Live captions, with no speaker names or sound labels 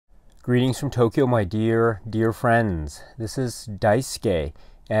Greetings from Tokyo, my dear friends. This is Daisuke,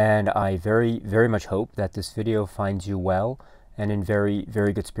 and I very much hope that this video finds you well and in very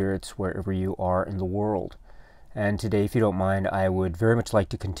good spirits wherever you are in the world. And today, if you don't mind, I would very much like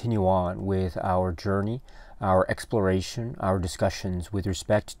to continue on with our journey, our exploration, our discussions with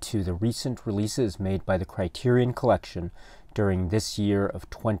respect to the recent releases made by the Criterion collection during this year of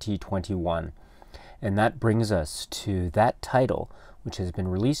 2021. And that brings us to that title, which has been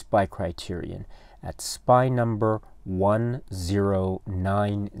released by Criterion at SPY number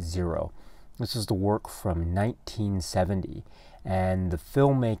 1090. This is the work from 1970, and the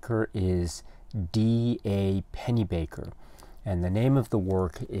filmmaker is D.A. Pennebaker, and the name of the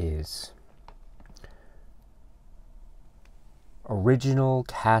work is Original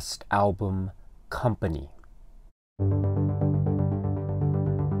Cast Album Company.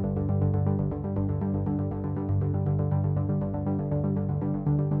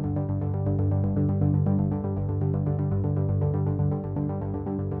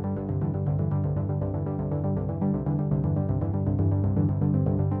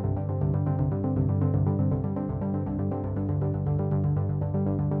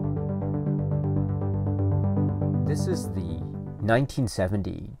 This is the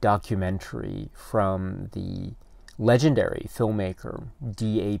 1970 documentary from the legendary filmmaker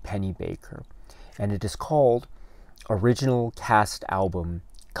D.A. Pennebaker, and it is called Original Cast Album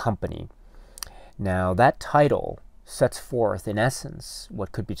Company. Now, that title sets forth, in essence,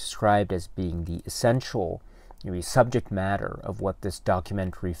 what could be described as being the essential subject matter of what this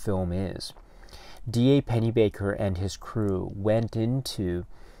documentary film is. D.A. Pennebaker and his crew went into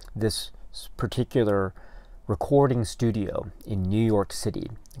this particular recording studio in New York City,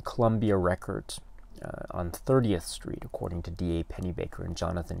 Columbia Records, on 30th Street, according to D.A. Pennebaker and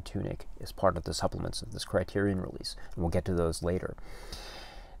Jonathan Tunick, as part of the supplements of this Criterion release, and we'll get to those later.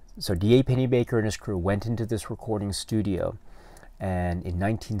 So D.A. Pennebaker and his crew went into this recording studio and in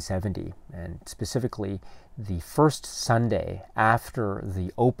 1970, and specifically the first Sunday after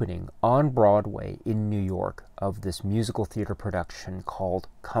the opening on Broadway in New York of this musical theater production called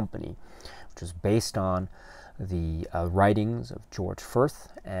Company, which was based on the writings of George Furth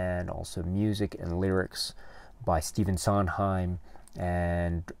and also music and lyrics by Stephen Sondheim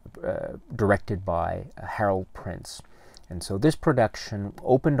and directed by Harold Prince. And so this production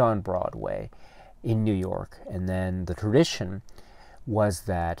opened on Broadway in New York, and then the tradition was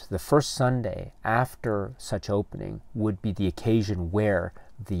that the first Sunday after such opening would be the occasion where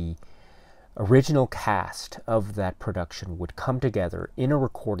the original cast of that production would come together in a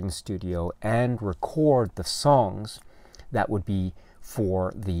recording studio and record the songs that would be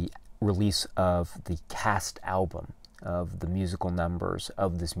for the release of the cast album of the musical numbers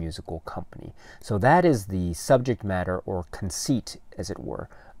of this musical company. So that is the subject matter, or conceit, as it were,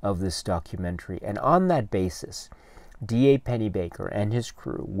 of this documentary. And on that basis, D.A. Pennebaker and his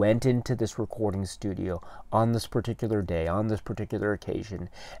crew went into this recording studio on this particular day, on this particular occasion,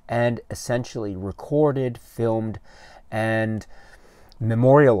 and essentially recorded, filmed, and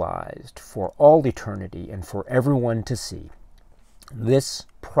memorialized for all eternity and for everyone to see this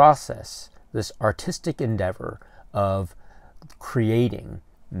process, this artistic endeavor of creating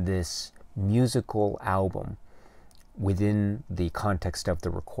this musical album within the context of the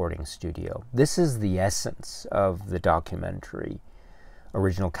recording studio. This is the essence of the documentary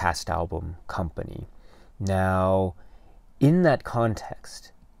Original Cast Album Company. Now, in that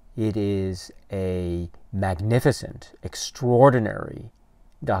context, it is a magnificent, extraordinary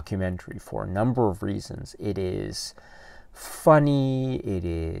documentary for a number of reasons. It is funny, it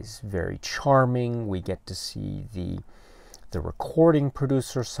is very charming. We get to see the recording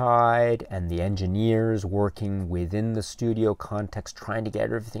producer side and the engineers working within the studio context, trying to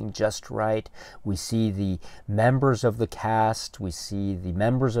get everything just right. We see the members of the cast, we see the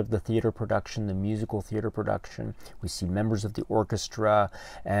members of the theater production, the musical theater production, we see members of the orchestra,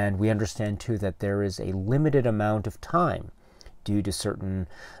 and we understand too that there is a limited amount of time due to certain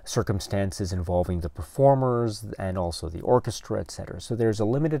circumstances involving the performers and also the orchestra, etc. So there's a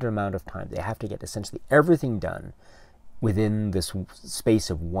limited amount of time. They have to get essentially everything done within this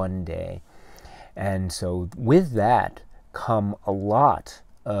space of one day. And so with that come a lot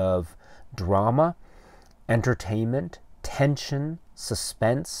of drama, entertainment, tension,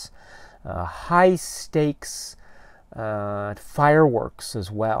 suspense, high stakes, fireworks as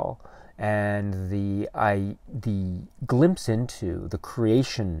well, and the glimpse into the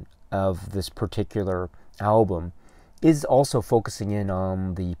creation of this particular album is also focusing in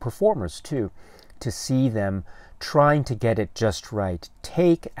on the performers too, to see them trying to get it just right,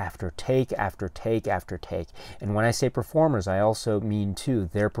 take after take after take after take. And when I say performers, I also mean too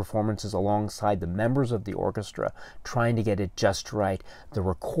their performances alongside the members of the orchestra trying to get it just right, the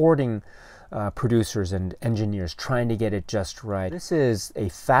recording producers and engineers trying to get it just right. This is a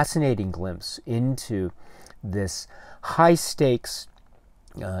fascinating glimpse into this high-stakes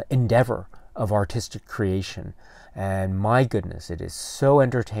endeavor of artistic creation. And my goodness, it is so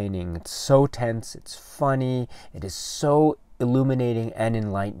entertaining, it's so tense, it's funny, it is so illuminating and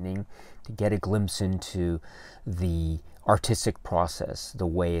enlightening to get a glimpse into the artistic process, the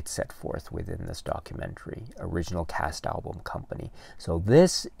way it's set forth within this documentary, Original Cast Album Company. So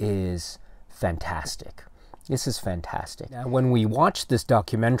this is fantastic. This is fantastic. Now, when we watch this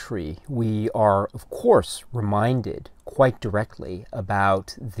documentary, we are, of course, reminded quite directly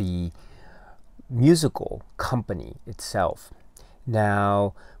about the musical company itself.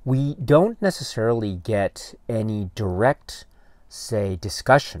 Now, we don't necessarily get any direct, say,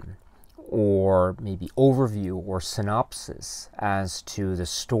 discussion or maybe overview or synopsis as to the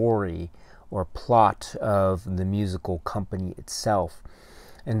story or plot of the musical company itself.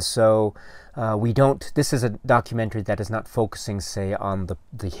 And so this is a documentary that is not focusing, say, on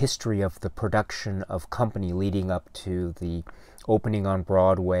the history of the production of company leading up to the opening on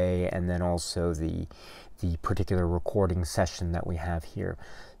Broadway and then also the particular recording session that we have here.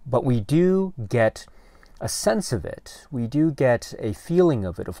 But we do get a sense of it. We do get a feeling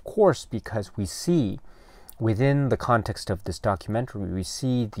of it, of course, because we see within the context of this documentary, we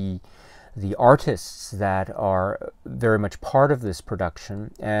see the artists that are very much part of this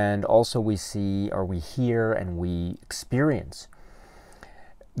production, and also we see, or we hear, and we experience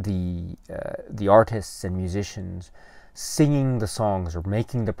the artists and musicians singing the songs or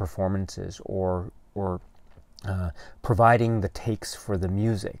making the performances or providing the takes for the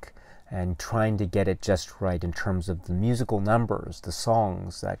music and trying to get it just right in terms of the musical numbers, the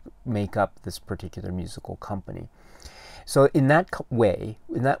songs that make up this particular musical company. So in that way,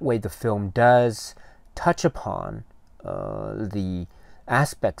 the film does touch upon the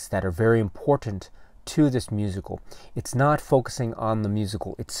aspects that are very important to this musical. It's not focusing on the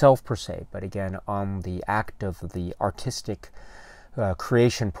musical itself per se, but again on the act of the artistic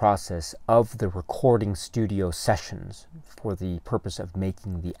creation process of the recording studio sessions for the purpose of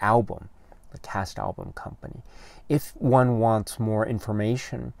making the album, the Cast Album Company. If one wants more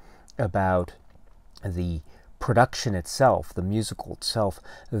information about the production itself, the musical itself,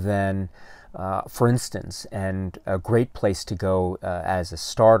 then for instance, and a great place to go as a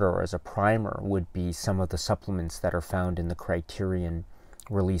starter or as a primer would be some of the supplements that are found in the Criterion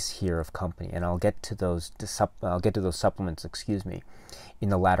release here of Company, and I'll get to those supplements, excuse me, in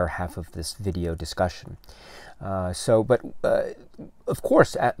the latter half of this video discussion. But of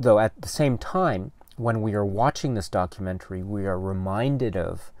course, though, at the same time, when we are watching this documentary, we are reminded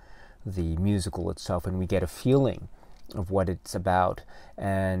of the musical itself, and we get a feeling of what it's about.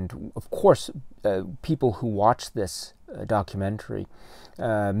 And of course, people who watch this documentary,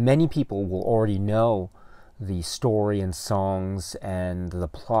 many people will already know the story and songs and the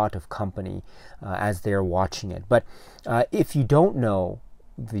plot of Company as they're watching it. But if you don't know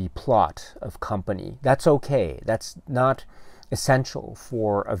the plot of Company, that's okay. That's not essential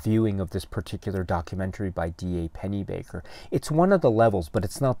for a viewing of this particular documentary by D.A. Pennebaker. It's one of the levels, but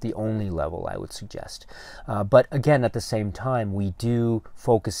it's not the only level, I would suggest. But again, at the same time, we do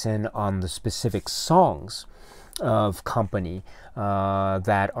focus in on the specific songs of Company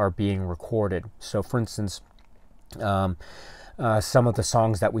that are being recorded. So, for instance, some of the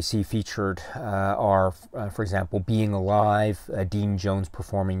songs that we see featured are, for example, Being Alive, Dean Jones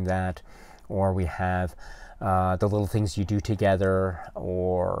performing that, or we have The Little Things You Do Together,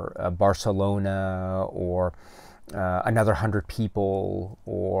 or Barcelona, or Another 100 People,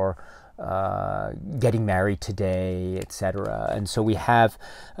 or Getting Married Today, etc. And so we have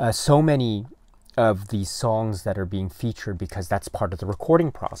so many of these songs that are being featured because that's part of the recording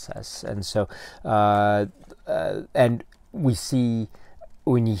process. And so, and we see,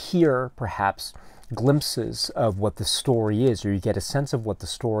 when you hear perhaps glimpses of what the story is, or you get a sense of what the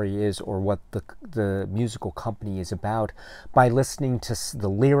story is or what the musical company is about by listening to the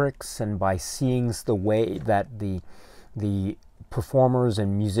lyrics and by seeing the way that the performers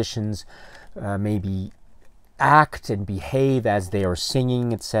and musicians maybe act and behave as they are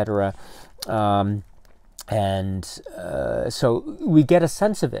singing, etc. So we get a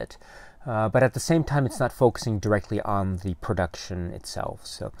sense of it. But at the same time, it's not focusing directly on the production itself.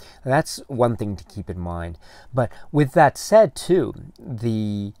 So that's one thing to keep in mind. But with that said, too,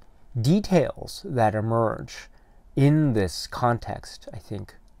 the details that emerge in this context, I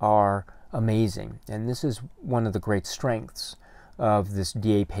think, are amazing. And this is one of the great strengths of this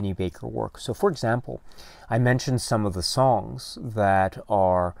D.A. Pennebaker work. So, for example, I mentioned some of the songs that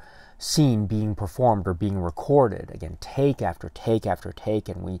are seen being performed or being recorded, again, take after take after take,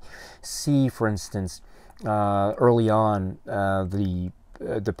 and we see, for instance, early on,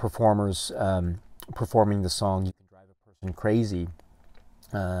 the performers performing the song "You Can Drive a Person Crazy,"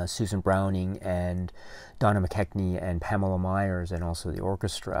 Susan Browning and Donna McKechnie and Pamela Myers, and also the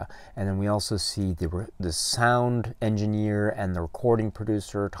orchestra. And then we also see the sound engineer and the recording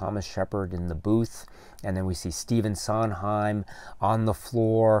producer, Thomas Shepard, in the booth. And then we see Stephen Sondheim on the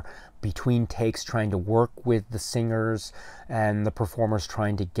floor between takes trying to work with the singers and the performers,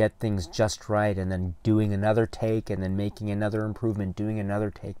 trying to get things just right, and then doing another take and then making another improvement, doing another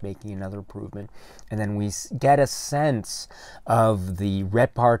take, making another improvement. And then we get a sense of the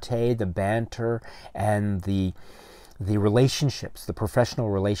repartee, the banter, and the relationships, the professional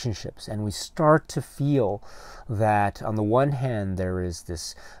relationships. And we start to feel that on the one hand there is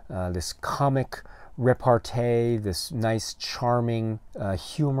this comic repartee, this nice charming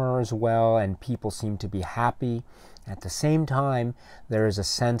humor as well, and people seem to be happy. At the same time, there is a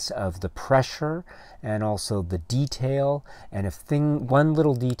sense of the pressure and also the detail, and if one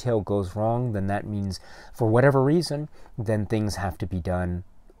little detail goes wrong, then that means, for whatever reason, then things have to be done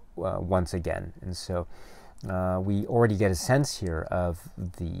once again. And so we already get a sense here of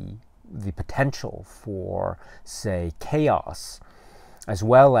the potential for, say, chaos, as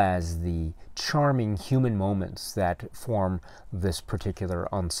well as the charming human moments that form this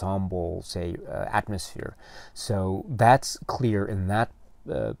particular ensemble, say, atmosphere. So that's clear in that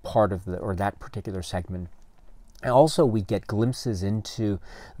part of that particular segment. And also we get glimpses into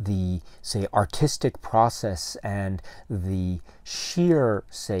the, say, artistic process and the sheer,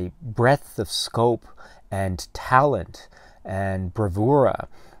 say, breadth of scope and talent and bravura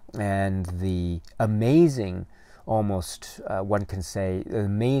and the amazing, almost one can say,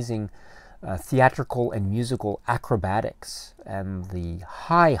 amazing theatrical and musical acrobatics, and the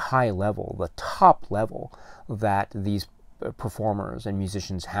high level, the top level that these performers and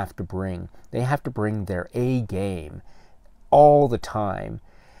musicians have to bring. They have to bring their A game all the time,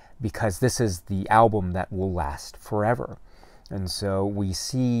 because this is the album that will last forever. And so we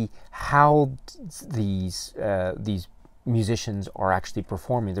see how these musicians are actually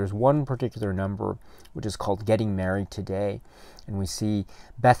performing. There's one particular number which is called "Getting Married Today," and we see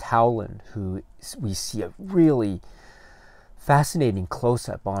Beth Howland, who we see a really fascinating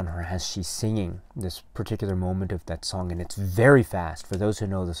close-up on her as she's singing this particular moment of that song, and it's very fast. For those who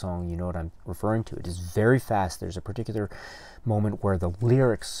know the song, you know what I'm referring to. It is very fast. There's a particular moment where the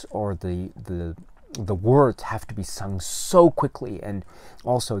lyrics or the words have to be sung so quickly, and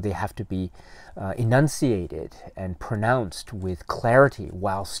also they have to be enunciated and pronounced with clarity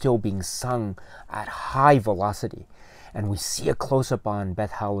while still being sung at high velocity. And we see a close-up on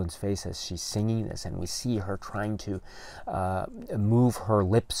Beth Howland's face as she's singing this, and we see her trying to move her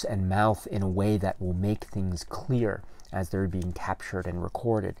lips and mouth in a way that will make things clear as they're being captured and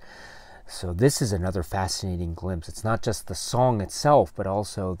recorded. So this is another fascinating glimpse. It's not just the song itself, but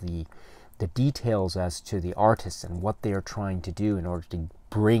also the details as to the artists and what they are trying to do in order to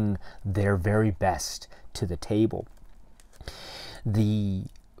bring their very best to the table.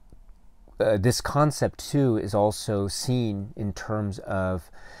 This concept too is also seen in terms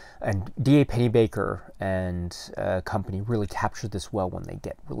of, and D.A. Pennebaker and company really captured this well when they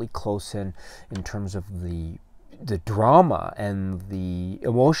get really close in terms of the drama and the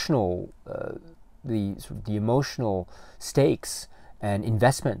emotional the emotional stakes and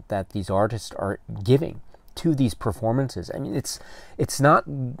investment that these artists are giving to these performances. I mean, it's not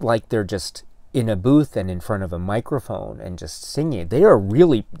like they're just in a booth and in front of a microphone and just singing. They are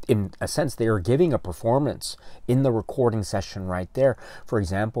really, in a sense, they are giving a performance in the recording session right there. For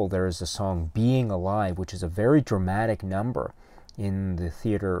example, there is a song "Being Alive," which is a very dramatic number in the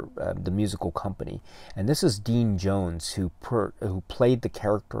theater, the musical company. And this is Dean Jones, who played the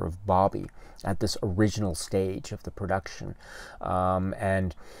character of Bobby at this original stage of the production.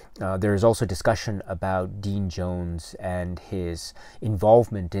 And there is also discussion about Dean Jones and his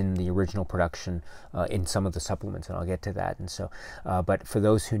involvement in the original production in some of the supplements, and I'll get to that. And so, but for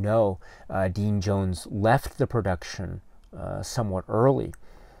those who know, Dean Jones left the production somewhat early.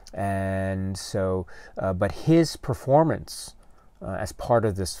 And so, but his performance as part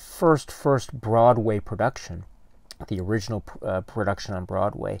of this first Broadway production, the original production on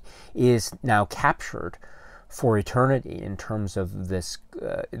Broadway, is now captured for eternity in terms of this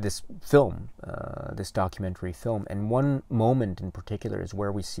film, this documentary film. And one moment in particular is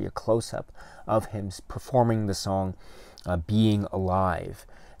where we see a close-up of him performing the song "Being Alive."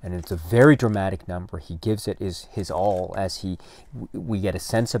 and it's a very dramatic number. He gives it his all, as we get a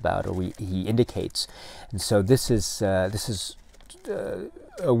sense about, or he indicates. And so this is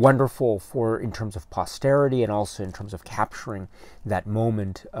wonderful in terms of posterity, and also in terms of capturing that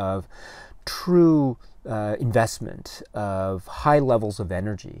moment of true investment of high levels of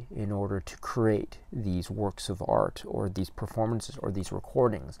energy in order to create these works of art, or these performances, or these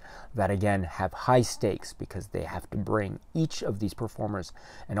recordings that again have high stakes, because they have to bring, each of these performers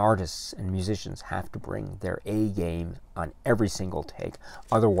and artists and musicians have to bring their A game on every single take.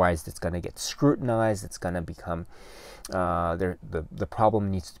 Otherwise it's going to get scrutinized, it's going to become the problem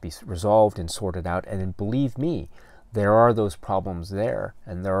needs to be resolved and sorted out. And then believe me, there are those problems there,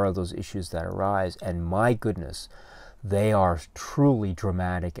 and there are those issues that arise, and my goodness, they are truly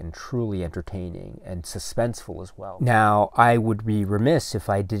dramatic and truly entertaining and suspenseful as well. Now, I would be remiss if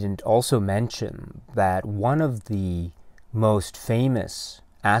I didn't also mention that one of the most famous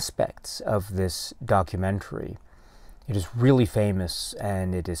aspects of this documentary, it is really famous,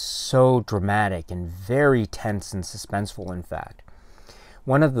 and it is so dramatic and very tense and suspenseful, in fact.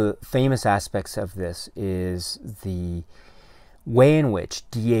 One of the famous aspects of this is the way in which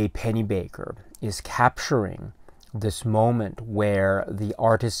D.A. Pennebaker is capturing this moment where the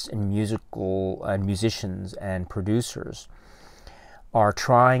artists and musicians and producers are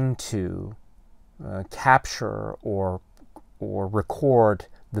trying to capture or record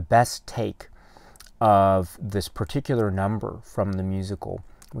the best take of this particular number from the musical,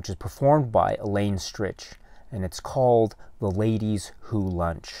 which is performed by Elaine Stritch, and it's called The Ladies Who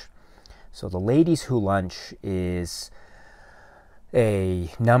Lunch. So The Ladies Who Lunch is a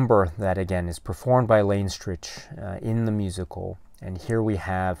number that, again, is performed by Elaine Stritch in the musical. And here we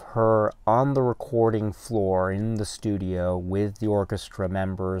have her on the recording floor in the studio with the orchestra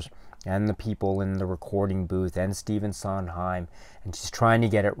members and the people in the recording booth and Stephen Sondheim, and she's trying to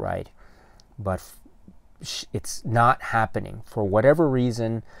get it right. But it's not happening. For whatever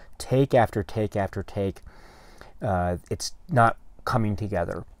reason, take after take after take, it's not coming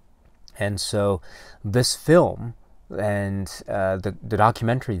together. And so this film and the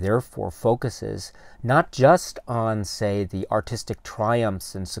documentary therefore focuses not just on, say, the artistic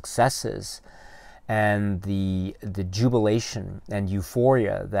triumphs and successes and the jubilation and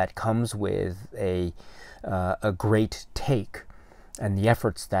euphoria that comes with a great take, and the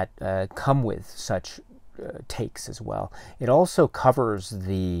efforts that come with such takes as well. It also covers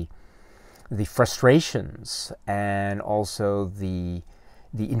the frustrations, and also the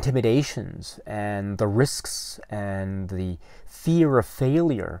intimidations, and the risks, and the fear of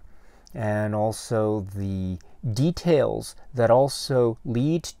failure, and also the details that also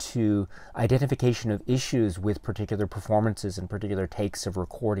lead to identification of issues with particular performances and particular takes of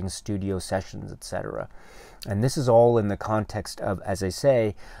recording, studio sessions, etc. And this is all in the context of, as I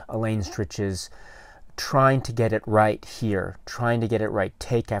say, Elaine Stritch's trying to get it right here, trying to get it right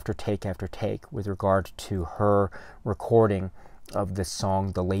take after take after take with regard to her recording of this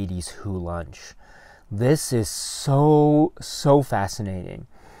song, The Ladies Who Lunch. This is so fascinating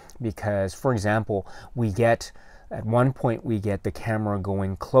because, for example, at one point we get the camera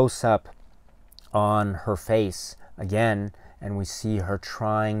going close up on her face again, and we see her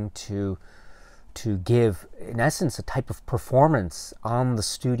trying to give, in essence, a type of performance on the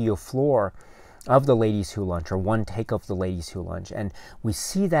studio floor of The Ladies Who Lunch, or one take of The Ladies Who Lunch. And we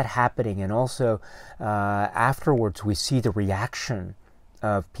see that happening, and also afterwards we see the reaction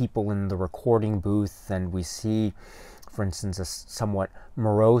of people in the recording booth, and we see, for instance, a somewhat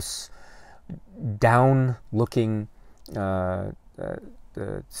morose, down-looking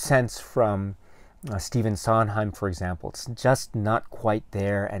sense from Stephen Sondheim, for example. It's just not quite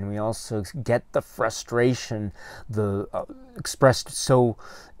there, and we also get the frustration, expressed so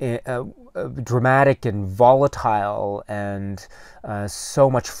dramatic and volatile, and so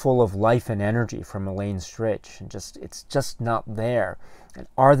much full of life and energy from Elaine Stritch, and it's just not there. And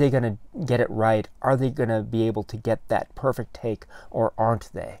are they going to get it right? Are they going to be able to get that perfect take, or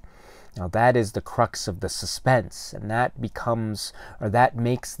aren't they? Now that is the crux of the suspense, and that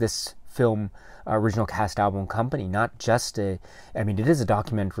makes this film, Original Cast Album Company, not just it is a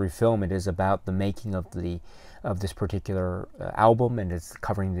documentary film. It is about the making of this particular album, and it's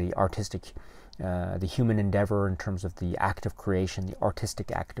covering the artistic, the human endeavor in terms of the act of creation, the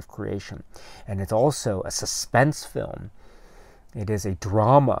artistic act of creation. And it's also a suspense film. It is a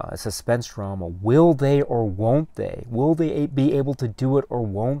drama, a suspense drama. Will they or won't they? Will they be able to do it or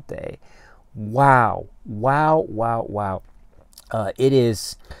won't they? Wow, wow, wow, wow. It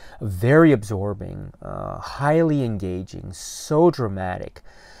is very absorbing, highly engaging, so dramatic.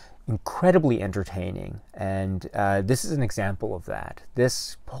 incredibly entertaining, and this is an example of that.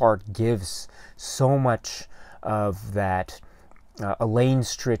 This part gives so much of that Elaine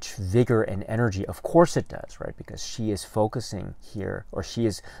Stritch vigor and energy. Of course it does, right? Because she is focusing here, or she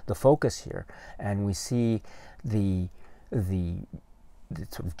is the focus here, and we see the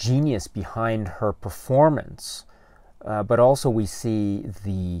sort of genius behind her performance, but also we see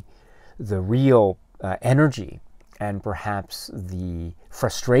the real energy and perhaps the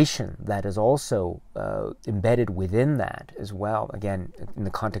frustration that is also embedded within that as well, again, in the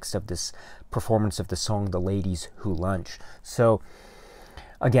context of this performance of the song, The Ladies Who Lunch. So,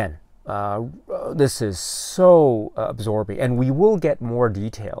 again, this is so absorbing, and we will get more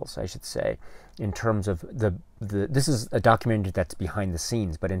details, I should say, in terms of this is a documentary that's behind the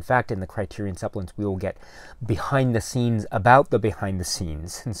scenes, but in fact in the Criterion supplements we will get behind the scenes about the behind the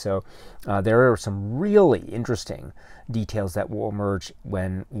scenes. And so there are some really interesting details that will emerge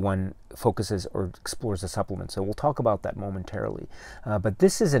when one focuses or explores the supplement. So we'll talk about that momentarily. But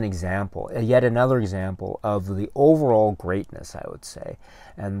this is an example, yet another example of the overall greatness, I would say,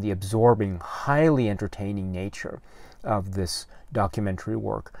 and the absorbing, highly entertaining nature of this documentary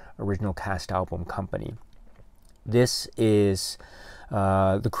work, Original Cast Album Company. This is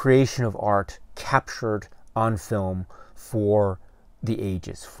the creation of art captured on film for the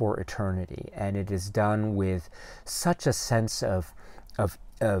ages, for eternity, and it is done with such a sense of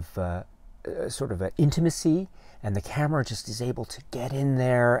sort of an intimacy, and the camera just is able to get in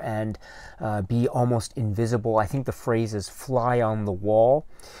there and be almost invisible. I think the phrase is fly on the wall,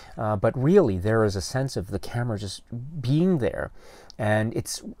 but really there is a sense of the camera just being there, and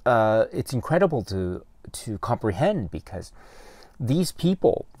it's incredible to comprehend, because these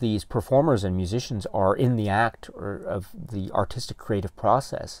people, these performers and musicians, are in the act of the artistic creative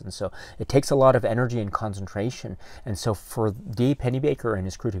process, and so it takes a lot of energy and concentration. And so for D.A. Pennebaker and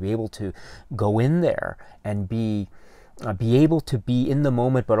his crew to be able to go in there and be able to be in the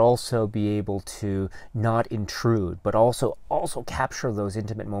moment, but also be able to not intrude, but also capture those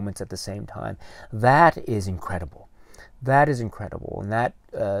intimate moments at the same time, that is incredible. That is incredible, and that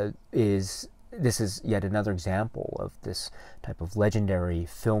this is yet another example of this type of legendary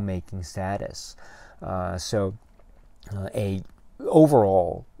filmmaking status.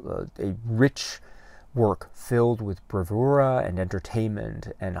 Overall, a rich work filled with bravura and entertainment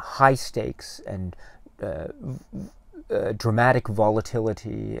and high stakes and dramatic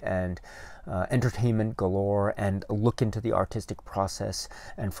volatility and entertainment galore, and a look into the artistic process.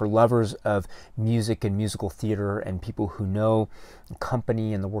 And for lovers of music and musical theater, and people who know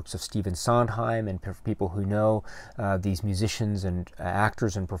Company and the works of Stephen Sondheim, and people who know these musicians and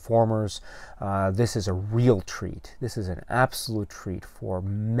actors and performers, this is a real treat. This is an absolute treat for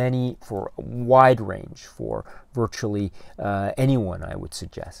a wide range, for virtually anyone, I would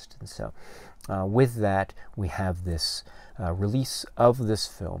suggest. And so with that, we have this release of this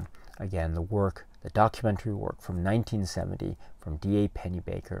film. Again, the documentary work from 1970 from D.A.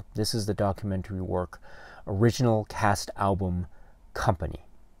 Pennebaker. This is the documentary work, Original Cast Album Company.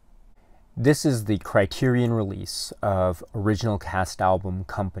 This is the Criterion release of Original Cast Album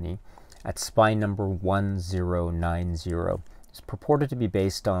Company at spine number 1090. It's purported to be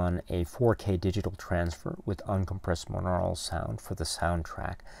based on a 4K digital transfer with uncompressed monaural sound for the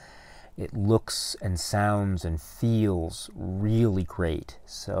soundtrack. It looks and sounds and feels really great.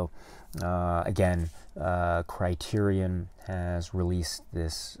 So again, Criterion has released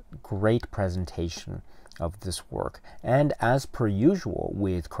this great presentation of this work. And as per usual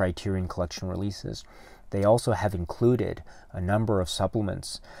with Criterion Collection releases, they also have included a number of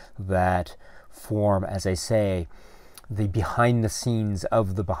supplements that form, as I say, the behind the scenes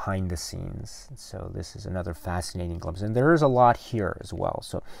of the behind the scenes. So this is another fascinating glimpse, and there is a lot here as well.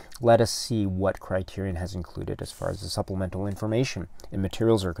 So let us see what Criterion has included as far as the supplemental information and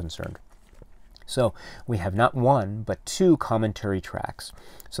materials are concerned. So we have not one, but two commentary tracks.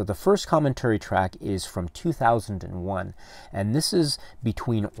 So the first commentary track is from 2001, and this is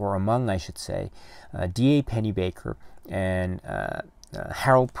between, or among, I should say, D.A. Pennebaker and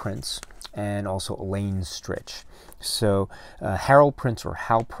Harold Prince, and also Elaine Stritch. So Harold Prince, or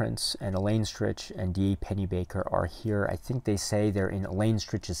Hal Prince, and Elaine Stritch and D.A. Pennebaker are here. I think they say they're in Elaine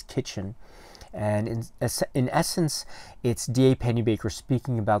Stritch's kitchen. And in essence, it's D.A. Pennebaker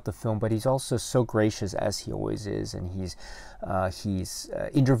speaking about the film, but he's also so gracious, as he always is, and he's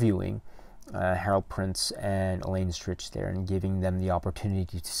interviewing Harold Prince and Elaine Stritch there, and giving them the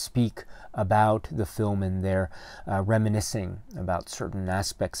opportunity to speak about the film, and they're reminiscing about certain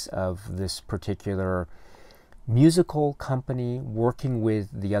aspects of this particular musical company working with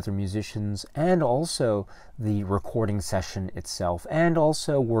the other musicians, and also the recording session itself, and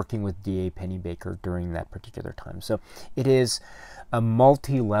also working with D.A. Pennebaker during that particular time. So it is a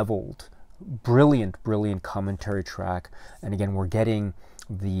multi-leveled, brilliant commentary track. And again, we're getting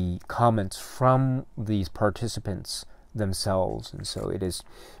the comments from these participants themselves, and so it's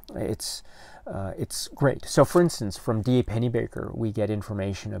great. So for instance, from D.A. Pennebaker, we get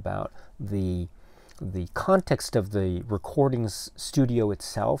information about the context of the recordings studio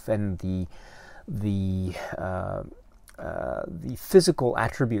itself, and the physical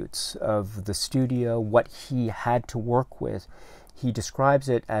attributes of the studio, what he had to work with. He describes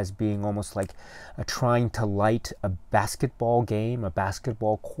it as being almost like trying to light a basketball game, a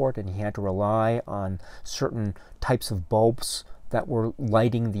basketball court, and he had to rely on certain types of bulbs that were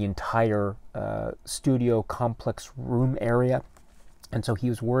lighting the entire studio complex room area. And so he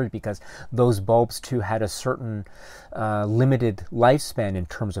was worried because those bulbs too had a certain limited lifespan in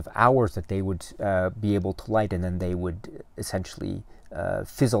terms of hours that they would be able to light, and then they would essentially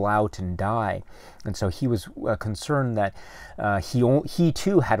fizzle out and die. And so he was concerned that he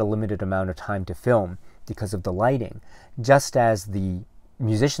too had a limited amount of time to film because of the lighting, just as the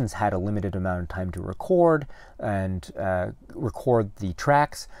musicians had a limited amount of time to record and record the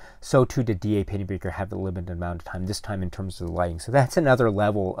tracks. So too did D.A. Pennebaker have a limited amount of time, this time in terms of the lighting. So that's another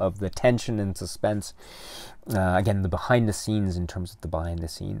level of the tension and suspense. Again, the behind the scenes in terms of the behind the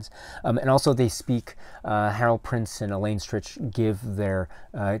scenes. And also they speak, Harold Prince and Elaine Stritch give their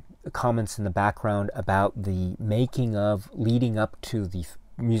comments in the background about the making of, leading up to the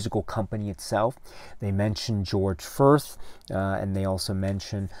musical company itself. They mention George Firth, and they also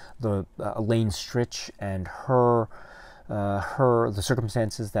mention the Elaine Stritch and the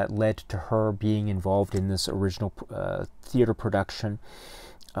circumstances that led to her being involved in this original theater production.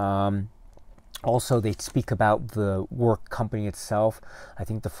 Also, they speak about the work company itself. I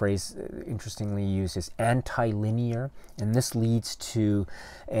think the phrase interestingly used is anti-linear, and this leads to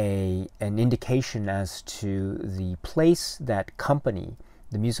an indication as to the place that company,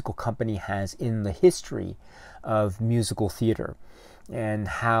 the musical company, has in the history of musical theater, and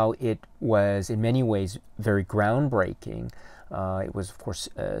how it was in many ways very groundbreaking. It was, of course,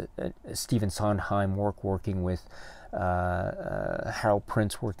 Stephen Sondheim working with Harold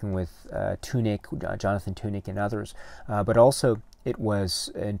Prince, working with Jonathan Tunick and others, but also it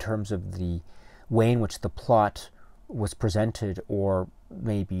was in terms of the way in which the plot was presented, or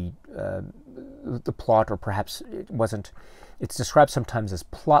maybe the plot, or perhaps it wasn't. It's described sometimes as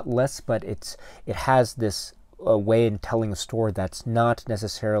plotless, but it has this way in telling a story that's not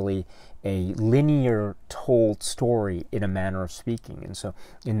necessarily a linear told story in a manner of speaking. And so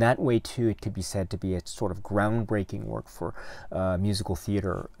in that way too, it could be said to be a sort of groundbreaking work for musical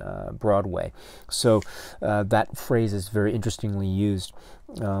theater, Broadway. So that phrase is very interestingly used.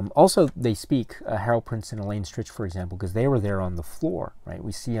 Also, they speak, Harold Prince and Elaine Stritch, for example, because they were there on the floor, right?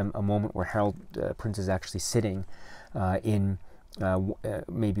 We see a moment where Harold Prince is actually sitting in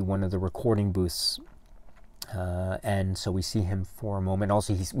maybe one of the recording booths, and so we see him for a moment.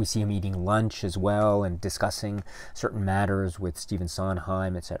 Also, we see him eating lunch as well and discussing certain matters with Stephen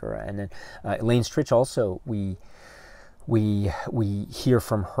Sondheim, etc. And then Elaine Stritch also, we hear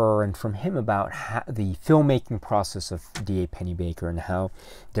from her and from him about the filmmaking process of D.A. Pennebaker, and how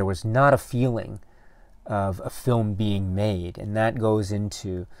there was not a feeling of a film being made, and that goes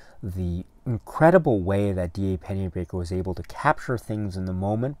into the incredible way that D.A. Pennebaker was able to capture things in the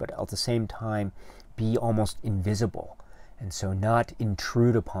moment, but at the same time be almost invisible, and so not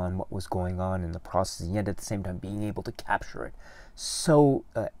intrude upon what was going on in the process, and yet at the same time being able to capture it so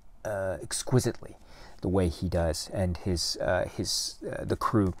exquisitely, the way he does, and the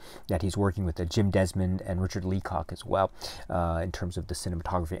crew that he's working with, Jim Desmond and Richard Leacock as well, in terms of the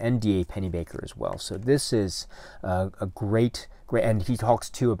cinematography, and D.A. Pennebaker as well. So this is a great, and he talks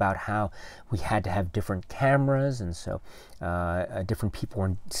too about how we had to have different cameras, and so different people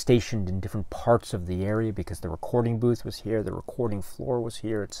were stationed in different parts of the area because the recording booth was here, the recording floor was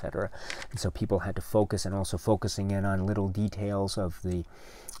here, etc. And so people had to focus, and also focusing in on little details of the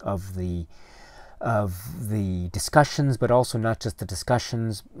discussions, but also not just the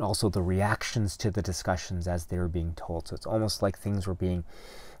discussions, also the reactions to the discussions as they were being told. So it's almost like things were being,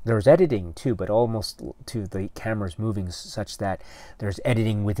 there's editing too, but almost to the cameras moving such that there's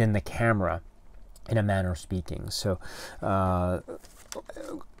editing within the camera in a manner of speaking. So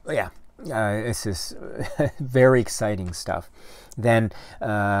this is very exciting stuff. Then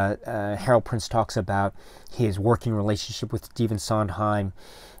Harold Prince talks about his working relationship with Stephen Sondheim,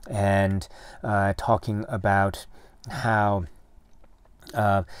 and talking about how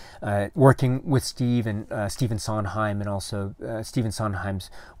working with Steve and Stephen Sondheim, and also Stephen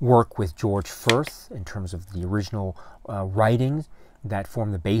Sondheim's work with George Furth in terms of the original writings that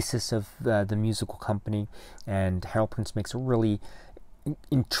form the basis of the musical company. And Harold Prince makes a really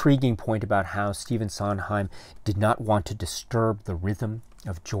intriguing point about how Stephen Sondheim did not want to disturb the rhythm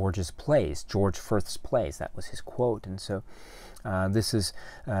of George's plays, George Furth's plays. That was his quote. And so this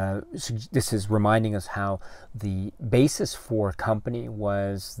is reminding us how the basis for company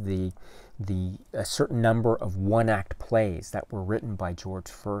was a certain number of one-act plays that were written by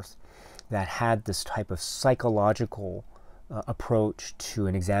George Furth that had this type of psychological approach to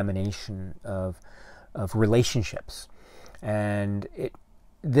an examination of relationships. And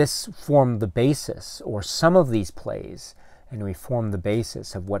this formed the basis, or some of these plays, and we formed the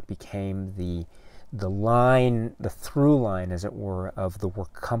basis of what became the through line, as it were, of the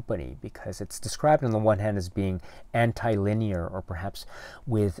work company, because it's described on the one hand as being anti-linear, or perhaps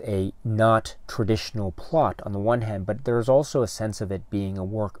with a not traditional plot on the one hand, but there's also a sense of it being a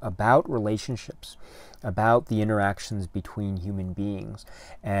work about relationships, about the interactions between human beings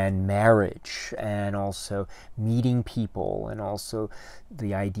and marriage, and also meeting people, and also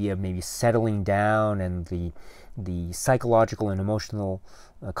the idea of maybe settling down and the psychological and emotional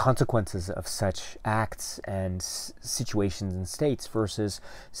consequences of such acts and situations and states versus,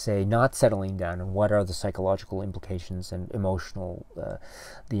 say, not settling down, and what are the psychological implications and emotional,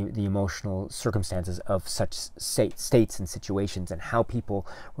 the emotional circumstances of such states and situations, and how people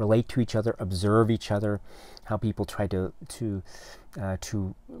relate to each other, observe each other, how people try to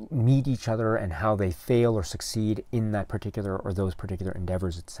meet each other, and how they fail or succeed in that particular or those particular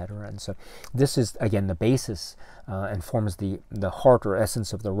endeavors, etc. And so this is, again, the basis and forms the heart or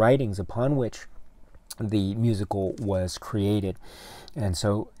essence of the writings upon which the musical was created. And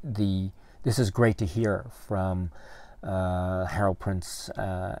so this is great to hear from Harold Prince,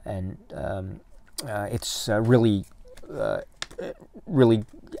 and it's really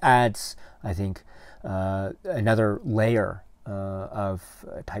adds, I think, another layer of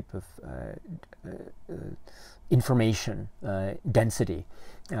type of information density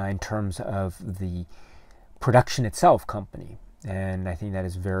in terms of the production itself company. And I think that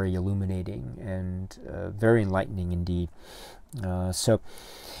is very illuminating and very enlightening indeed.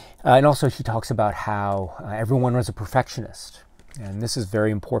 And also he talks about how everyone was a perfectionist. And this is very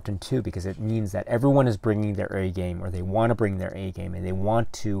important too, because it means that everyone is bringing their A game, or they want to bring their A game, and they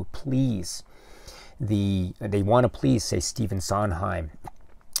want to please say, Stephen Sondheim.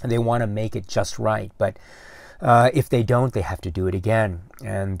 They want to make it just right, but if they don't, they have to do it again.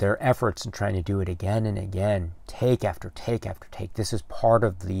 And their efforts in trying to do it again and again, take after take after take, this is part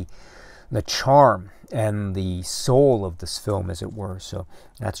of the charm and the soul of this film, as it were. So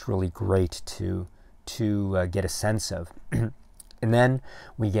that's really great to get a sense of. And then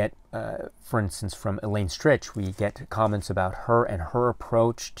we get, for instance, from Elaine Stritch, we get comments about her and her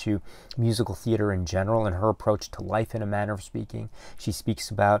approach to musical theater in general, and her approach to life, in a manner of speaking. She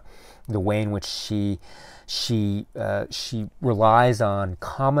speaks about the way in which she relies on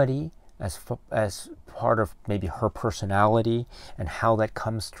comedy as part of maybe her personality, and how that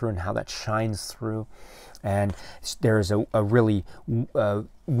comes through and how that shines through. And there's a really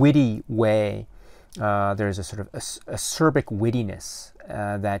witty way. There's a sort of acerbic wittiness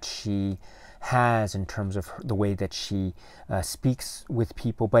that she has in terms of the way that she speaks with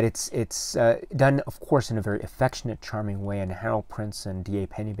people, but it's done, of course, in a very affectionate, charming way. And Harold Prince and D.A.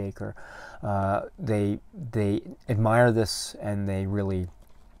 Pennebaker, they admire this, and they really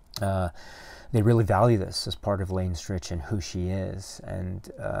value this as part of Elaine Stritch and who she is.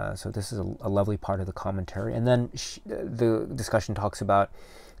 And so this is a lovely part of the commentary. And then the discussion talks about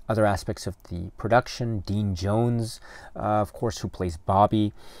other aspects of the production. Dean Jones, of course, who plays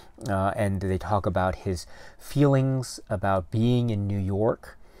Bobby, and they talk about his feelings about being in New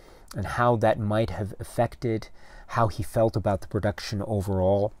York and how that might have affected how he felt about the production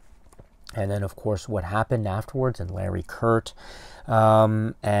overall. And then, of course, what happened afterwards, and Larry Kurt.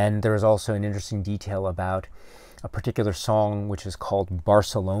 And there is also an interesting detail about a particular song which is called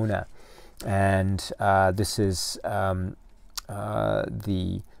Barcelona. And this is the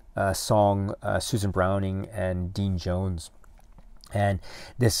song Susan Browning and Dean Jones. And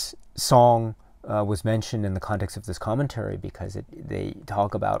this song was mentioned in the context of this commentary because they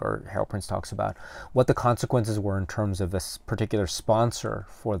talk about, or Harold Prince talks about, what the consequences were in terms of a particular sponsor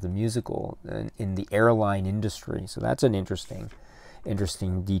for the musical in the airline industry. So that's an interesting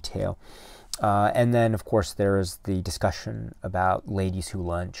detail. And then, of course, there is the discussion about Ladies Who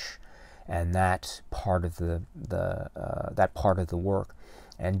Lunch, and that part of the work.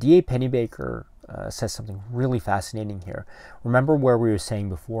 And D.A. Pennebaker says something really fascinating here. Remember where we were saying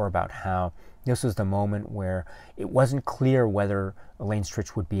before about how this was the moment where it wasn't clear whether Elaine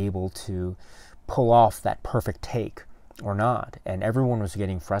Stritch would be able to pull off that perfect take or not, and everyone was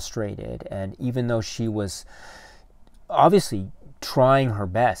getting frustrated, and even though she was obviously trying her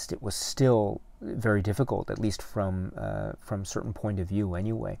best, it was still very difficult, at least from a certain point of view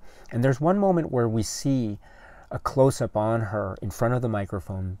anyway. And there's one moment where we see a close-up on her in front of the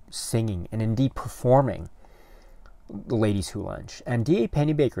microphone singing and indeed performing The Ladies Who Lunch. And D.A.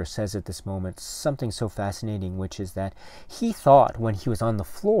 Pennebaker says at this moment something so fascinating, which is that he thought when he was on the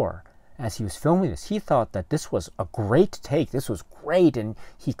floor as he was filming this, he thought that this was a great take. This was great, and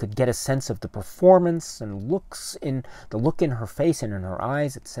he could get a sense of the performance and the look in her face and in her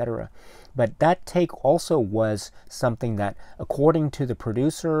eyes, etc. But that take also was something that, according to the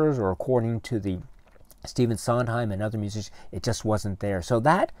producers or according to the Stephen Sondheim and other musicians, it just wasn't there. So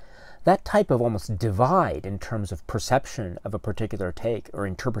that type of almost divide in terms of perception of a particular take or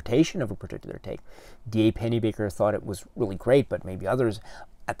interpretation of a particular take, D.A. Pennebaker thought it was really great, but maybe others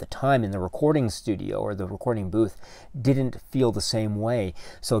at the time in the recording studio or the recording booth didn't feel the same way.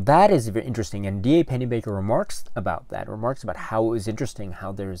 So that is very interesting, and D.A. Pennebaker remarks about how it was interesting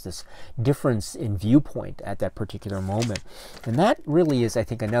how there's this difference in viewpoint at that particular moment. And that really is, I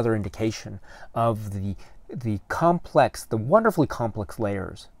think, another indication of the wonderfully complex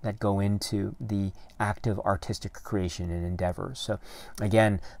layers that go into the active artistic creation and endeavor. So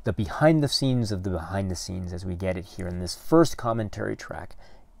again, the behind the scenes of the behind the scenes as we get it here in this first commentary track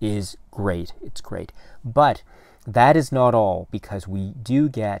is great. It's great. But that is not all, because we do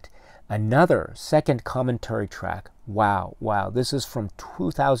get another second commentary track. Wow. This is from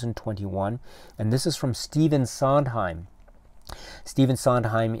 2021, and this is from Stephen Sondheim. Stephen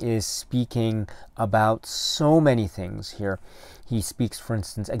Sondheim is speaking about so many things here. He speaks, for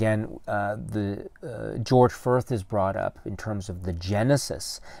instance, again, George Furth is brought up in terms of the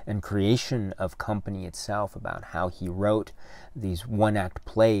genesis and creation of Company itself, about how he wrote these one-act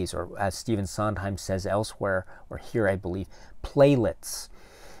plays, or as Stephen Sondheim says elsewhere, or here I believe, playlets.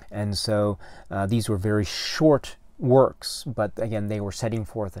 And so these were very short works, but again, they were setting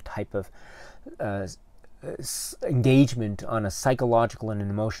forth a type of engagement on a psychological and an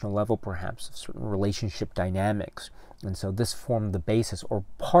emotional level, perhaps, of certain relationship dynamics. And so this formed the basis, or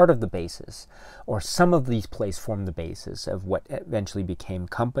part of the basis, or some of these plays formed the basis of what eventually became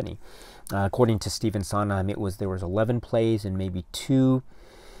Company. According to Stephen Sondheim, there was 11 plays and maybe two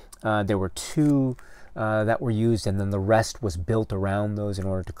that were used, and then the rest was built around those in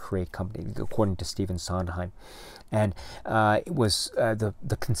order to create Company, according to Stephen Sondheim. And it was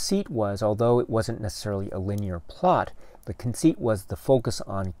the conceit was, although it wasn't necessarily a linear plot, the conceit was the focus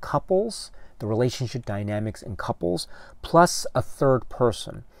on couples, the relationship dynamics in couples, plus a third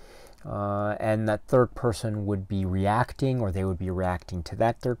person. And that third person would be reacting, or they would be reacting to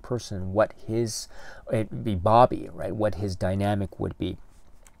that third person, it'd be Bobby, right, what his dynamic would be.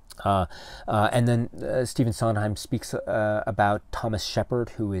 And then Stephen Sondheim speaks about Thomas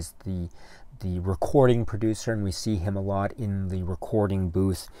Shepard, who is the recording producer, and we see him a lot in the recording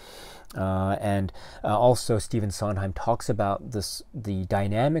booth. And also Stephen Sondheim talks about the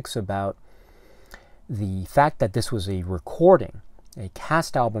dynamics about the fact that this was a recording, a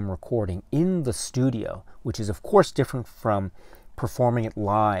cast album recording in the studio, which is of course different from performing it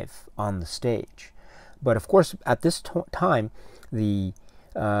live on the stage. But of course at this time the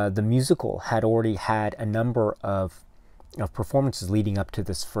musical had already had a number of performances leading up to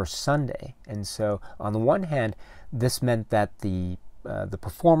this first Sunday. And so on the one hand, this meant that the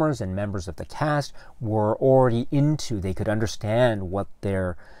performers and members of the cast were already they could understand what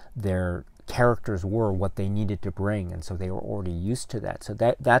their characters were, what they needed to bring, and so they were already used to that. So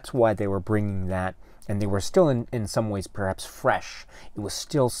that's why they were bringing that, and they were still in some ways perhaps fresh. It was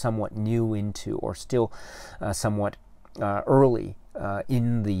still somewhat new or still somewhat early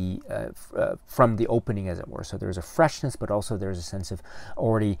from the opening, as it were. So there's a freshness, but also there's a sense of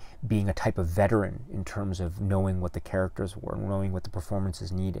already being a type of veteran in terms of knowing what the characters were, knowing what the performances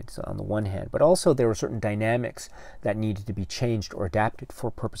needed, so on the one hand. But also there were certain dynamics that needed to be changed or adapted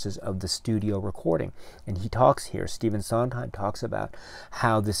for purposes of the studio recording. And he talks here, Stephen Sondheim talks about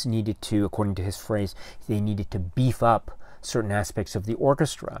how this needed to, according to his phrase, they needed to beef up certain aspects of the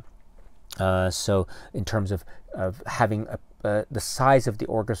orchestra. So in terms of having the size of the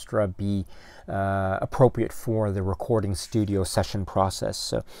orchestra be appropriate for the recording studio session process.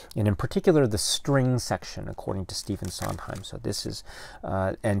 So, and in particular the string section, according to Stephen Sondheim. So this is,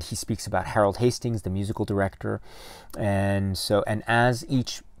 and he speaks about Harold Hastings, the musical director, and as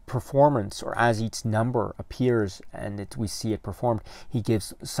each performance, or as each number appears and we see it performed, he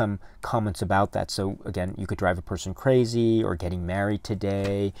gives some comments about that. So again, you could drive a person crazy, or getting married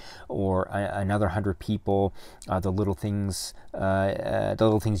today, or another 100 people, the little things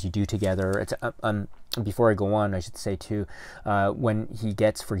you do together. It's before I go on, I should say too, when he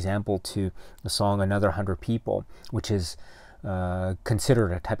gets, for example, to the song Another 100 People, which is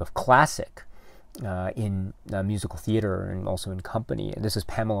considered a type of classic in musical theater and also in company. This is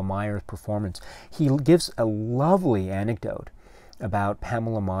Pamela Myers' performance. He gives a lovely anecdote about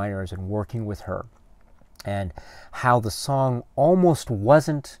Pamela Myers and working with her, and how the song almost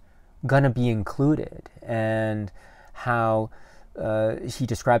wasn't going to be included, and how he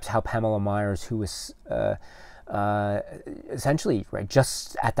describes how Pamela Myers, who was essentially, right,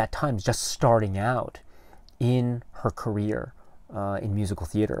 just at that time, just starting out in her career in musical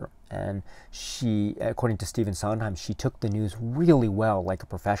theater. And she, according to Stephen Sondheim, she took the news really well, like a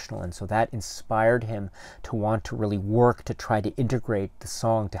professional. And so that inspired him to want to really work to try to integrate the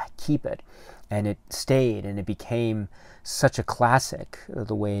song, to keep it. And it stayed, and it became such a classic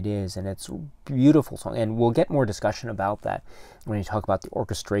the way it is. And it's a beautiful song. And we'll get more discussion about that when we talk about the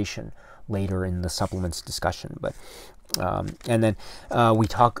orchestration later in the supplements discussion. But and then we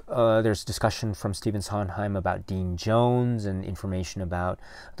talk, there's discussion from Stephen Sondheim about Dean Jones, and information about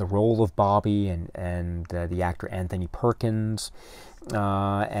the role of Bobby and the actor Anthony Perkins.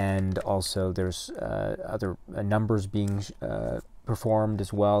 And also there's other numbers being performed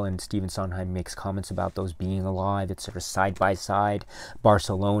as well, and Stephen Sondheim makes comments about those being alive. It's sort of side by side.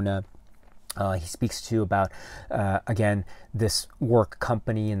 Barcelona. He speaks too about, again, this work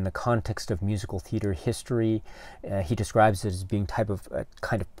company in the context of musical theater history. He describes it as being a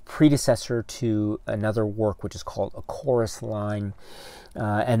kind of predecessor to another work which is called A Chorus Line.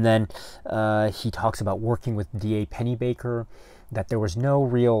 And then he talks about working with D.A. Pennebaker, that there was no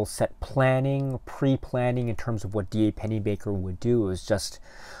real set planning, pre-planning in terms of what D.A. Pennebaker would do. It was just,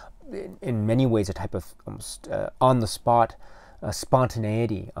 in many ways, a type of almost on-the-spot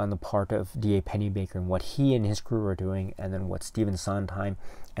spontaneity on the part of D.A. Pennebaker and what he and his crew were doing, and then what Stephen Sondheim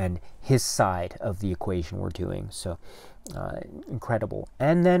and his side of the equation were doing. So incredible.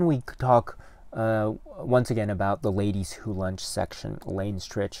 And then we talk once again about the Ladies Who Lunch section, Elaine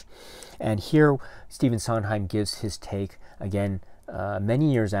Stritch. And here Stephen Sondheim gives his take, again,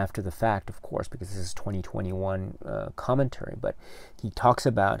 many years after the fact, of course, because this is 2021 commentary, but he talks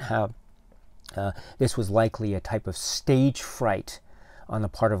about how this was likely a type of stage fright on the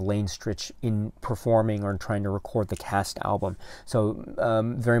part of Elaine Stritch in performing or in trying to record the cast album. So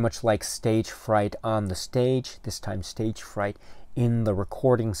very much like stage fright on the stage, this time stage fright in the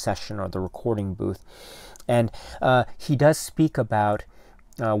recording session or the recording booth. And he does speak about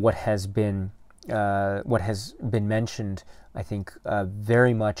what has been mentioned, I think,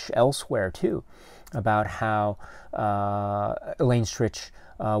 very much elsewhere too, about how Elaine Stritch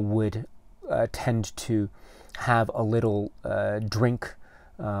would tend to have a little drink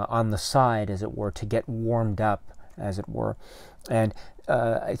on the side, as it were, to get warmed up, as it were. And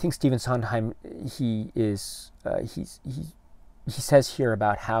I think Stephen Sondheim, he says here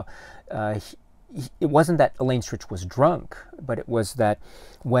about how it wasn't that Elaine Stritch was drunk, but it was that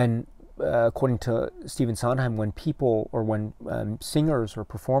when, according to Stephen Sondheim, when people, or when singers or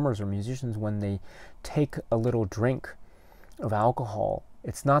performers or musicians, when they take a little drink of alcohol,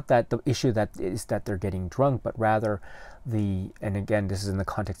 it's not that the issue that is that they're getting drunk, but rather and again, this is in the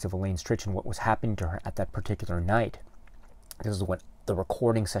context of Elaine Stritch and what was happening to her at that particular night. This is when the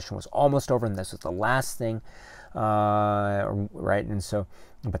recording session was almost over, and this was the last thing, right? And so,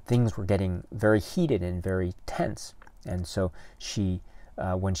 but things were getting very heated and very tense, and so she,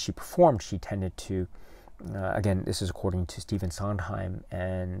 when she performed, she tended to, again, this is according to Stephen Sondheim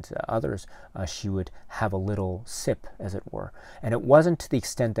and others, she would have a little sip, as it were. And it wasn't to the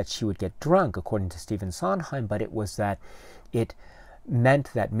extent that she would get drunk, according to Stephen Sondheim, but it was that it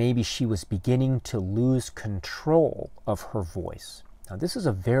meant that maybe she was beginning to lose control of her voice. Now, this is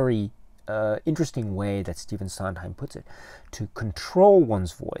a very interesting way that Stephen Sondheim puts it, to control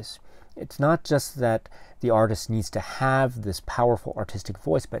one's voice. It's not just that the artist needs to have this powerful artistic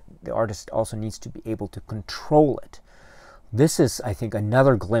voice, but the artist also needs to be able to control it. This is, I think,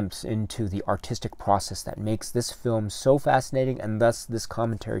 another glimpse into the artistic process that makes this film so fascinating, and thus this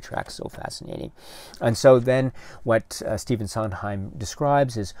commentary track so fascinating. And so then what Stephen Sondheim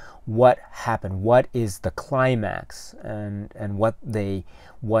describes is what happened, what is the climax, and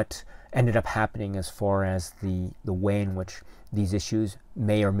what ended up happening as far as the way in which these issues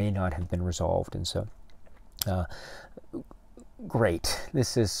may or may not have been resolved. And so great.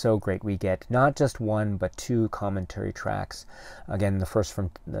 This is so great. We get not just one, but two commentary tracks. Again, the first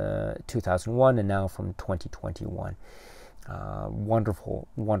from 2001 and now from 2021. Wonderful,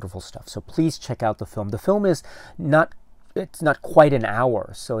 wonderful stuff. So please check out the film. The film is it's not quite an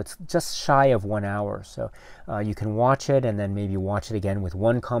hour, so it's just shy of 1 hour. So you can watch it and then maybe watch it again with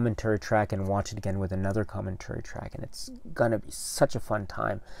one commentary track and watch it again with another commentary track. And it's going to be such a fun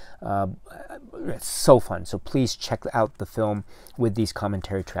time. It's so fun. So please check out the film with these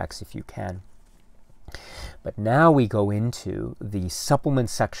commentary tracks if you can. But now we go into the supplement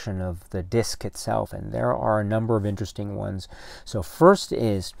section of the disc itself, and there are a number of interesting ones. So first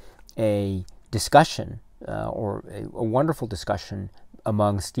is a discussion, or a wonderful discussion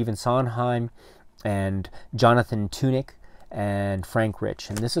among Stephen Sondheim and Jonathan Tunick and Frank Rich,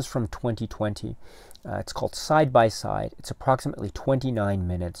 and this is from 2020. It's called Side by Side. It's approximately 29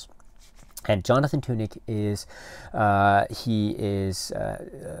 minutes. And Jonathan Tunick is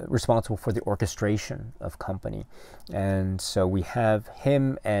responsible for the orchestration of Company, and so we have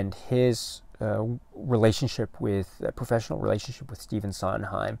him and his professional relationship with Stephen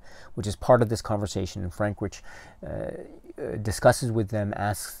Sondheim, which is part of this conversation. And Frank Rich discusses with them,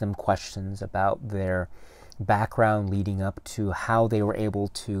 asks them questions about their background leading up to how they were able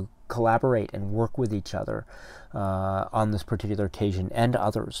to collaborate and work with each other on this particular occasion and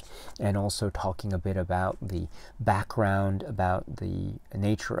others, and also talking a bit about the background, about the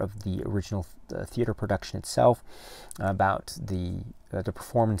nature of the original theater production itself, about the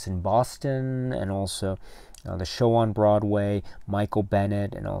performance in Boston, and also the show on Broadway, Michael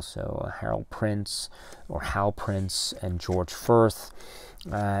Bennett, and also Harold Prince, or Hal Prince, and George Firth.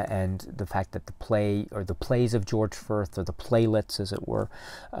 And the fact that the play, or the plays of George Firth, or the playlets as it were,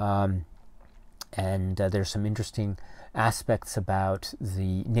 and there's some interesting aspects about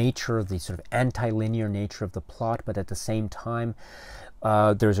the nature, the sort of anti-linear nature of the plot, but at the same time,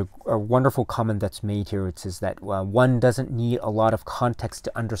 there's a wonderful comment that's made here. It says that one doesn't need a lot of context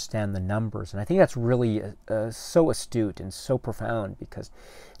to understand the numbers, and I think that's really so astute and so profound, because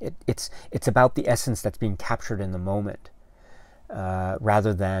it's about the essence that's being captured in the moment,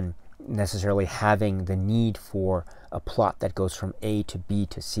 rather than necessarily having the need for a plot that goes from A to B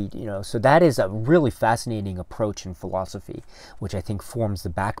to C. So that is a really fascinating approach in philosophy, which I think forms the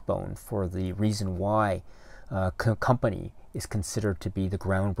backbone for the reason why Company is considered to be the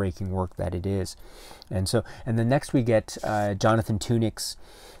groundbreaking work that it is. And then next we get Jonathan Tunick's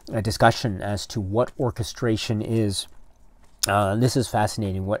discussion as to what orchestration is. This is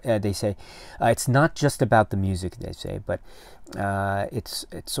fascinating. What they say, it's not just about the music, they say, but it's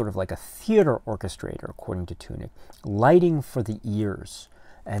sort of like a theater orchestrator, according to Tunick, lighting for the ears.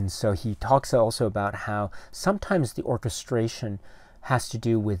 And so he talks also about how sometimes the orchestration has to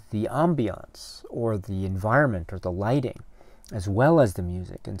do with the ambiance, or the environment, or the lighting, as well as the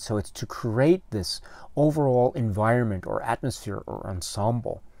music. And so it's to create this overall environment, or atmosphere, or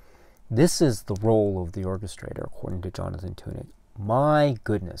ensemble. This is the role of the orchestrator, according to Jonathan Tunick. My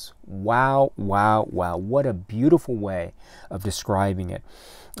goodness. Wow, wow, wow. What a beautiful way of describing it.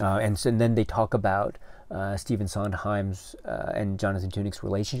 And then they talk about Stephen Sondheim's and Jonathan Tunick's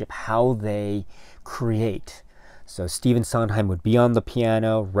relationship, how they create. So Stephen Sondheim would be on the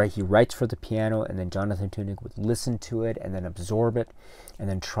piano, he writes for the piano, and then Jonathan Tunick would listen to it and then absorb it, and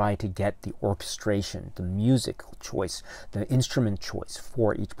then try to get the orchestration, the music choice, the instrument choice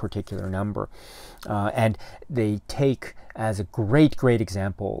for each particular number. And they take as a great, great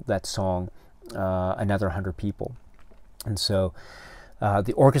example that song, Another 100 People. And so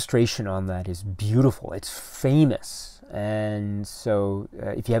the orchestration on that is beautiful. It's famous. And so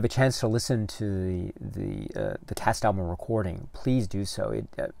if you have a chance to listen to the cast album recording, please do so.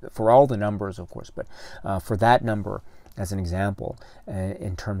 For all the numbers, of course, but for that number as an example,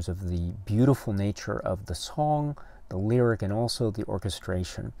 in terms of the beautiful nature of the song, the lyric, and also the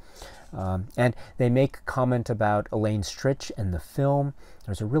orchestration. And they make a comment about Elaine Stritch and the film.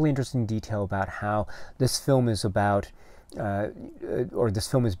 There's a really interesting detail about how this film is about this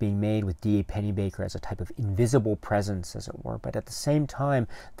film is being made with D.A. Pennebaker as a type of invisible presence, as it were. But at the same time,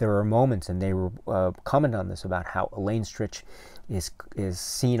 there are moments, and they comment on this, about how Elaine Stritch is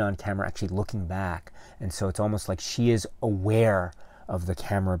seen on camera actually looking back. And so it's almost like she is aware of the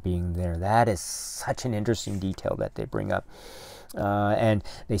camera being there. That is such an interesting detail that they bring up. And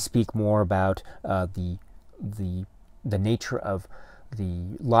they speak more about the nature of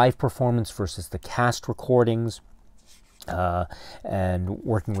the live performance versus the cast recordings. And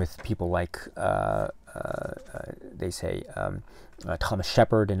working with people like they say Thomas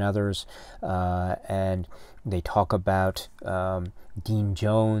Shepard and others, and they talk about Dean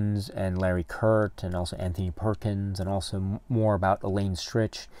Jones and Larry Kurt and also Anthony Perkins, and also more about Elaine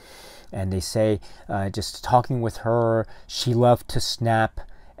Stritch. And they say, just talking with her, she loved to snap,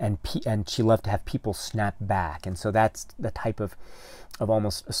 and she loved to have people snap back. And so that's the type of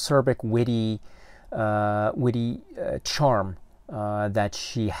almost acerbic, witty charm that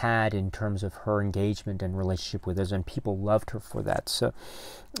she had in terms of her engagement and relationship with us, and people loved her for that. So,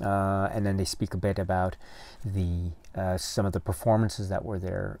 and then they speak a bit about some of the performances that were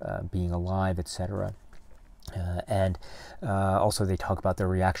there, being alive, etc. And also they talk about their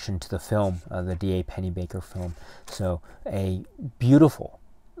reaction to the film, the D.A. Pennebaker film. So a beautiful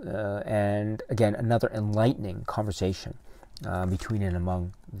and again another enlightening conversation between and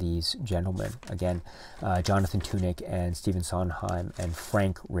among these gentlemen. Again, Jonathan Tunick and Stephen Sondheim and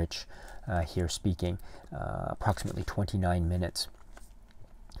Frank Rich here speaking, approximately 29 minutes.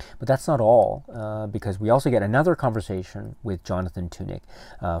 But that's not all, because we also get another conversation with Jonathan Tunick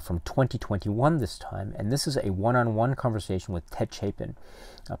from 2021 this time, and this is a one-on-one conversation with Ted Chapin,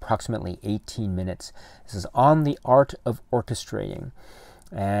 approximately 18 minutes. This is on the art of orchestrating,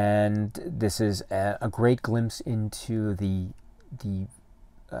 and this is a great glimpse into the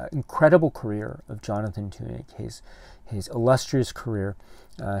incredible career of Jonathan Tunick, his illustrious career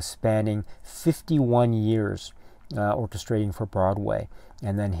spanning 51 years orchestrating for Broadway,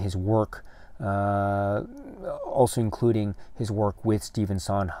 and then his work, also including his work with Stephen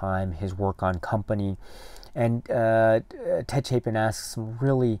Sondheim, his work on Company. And Ted Chapin asks some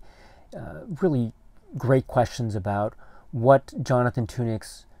really great questions about what Jonathan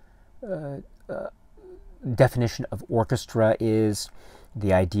Tunick's definition of orchestra is,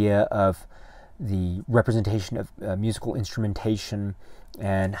 the idea of the representation of musical instrumentation,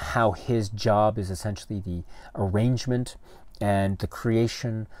 and how his job is essentially the arrangement and the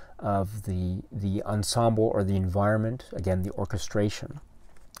creation of the ensemble or the environment, again, the orchestration.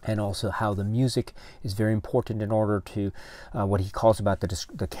 And also how the music is very important in order to what he calls about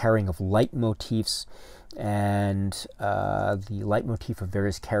the carrying of leitmotifs, and the leitmotif of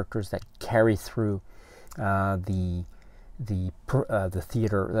various characters that carry through the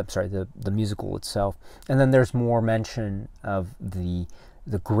theater. I'm sorry, the musical itself. And then there's more mention of the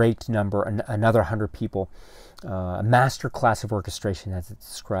great number, another 100 people, a master class of orchestration as it's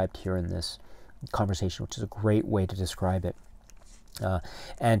described here in this conversation, which is a great way to describe it.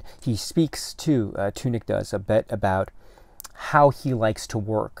 And he speaks too, Tunick does, a bit about how he likes to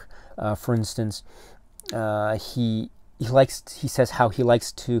work. For instance, he says how he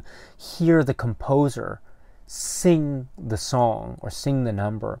likes to hear the composer sing the song or sing the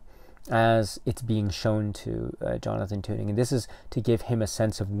number as it's being shown to Jonathan Tunick. And this is to give him a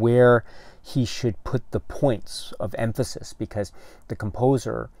sense of where he should put the points of emphasis, because the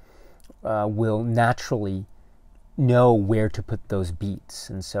composer will naturally know where to put those beats.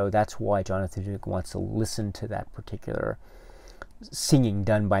 And so that's why Jonathan Tunick wants to listen to that particular singing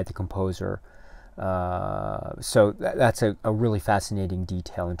done by the composer. So that's a really fascinating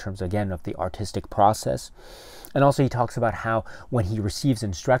detail in terms, again, of the artistic process. And also he talks about how when he receives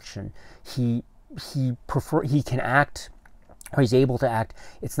instruction, he can act, or he's able to act.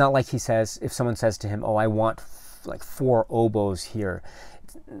 It's not like he says, if someone says to him, oh, I want like 4 oboes here,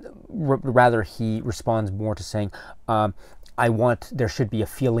 rather he responds more to saying, there should be a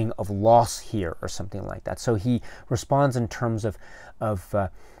feeling of loss here, or something like that. So he responds in terms of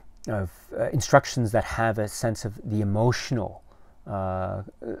instructions that have a sense of the emotional,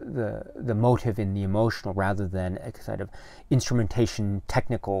 the motive in the emotional, rather than a kind of instrumentation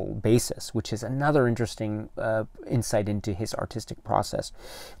technical basis, which is another interesting insight into his artistic process.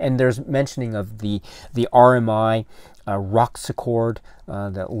 And there's mentioning of the RMI, Roxacord,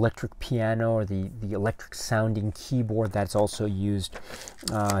 the electric piano, or the electric sounding keyboard that's also used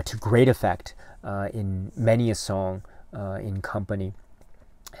to great effect in many a song in Company.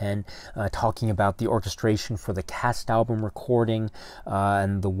 And talking about the orchestration for the cast album recording,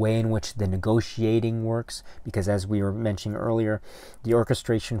 and the way in which the negotiating works, because as we were mentioning earlier, the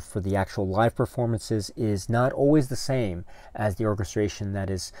orchestration for the actual live performances is not always the same as the orchestration that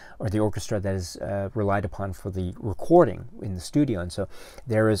is, or the orchestra that is relied upon for the recording in the studio. And so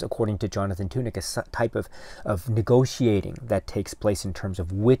there is, according to Jonathan Tunick, a type of negotiating that takes place in terms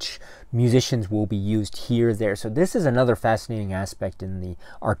of which musicians will be used here, there. So this is another fascinating aspect in the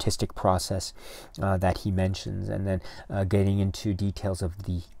artistic process that he mentions. And then getting into details of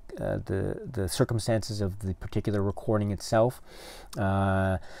the circumstances of the particular recording itself,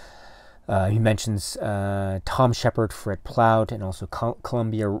 He mentions Tom Shepard, Fred Plout, and also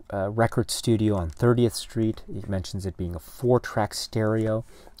Columbia Record Studio on 30th Street. He mentions it being a 4-track stereo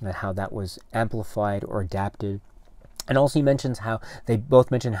and how that was amplified or adapted. And also he mentions how they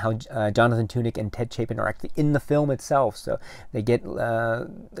both mention how Jonathan Tunick and Ted Chapin are actually in the film itself. So they get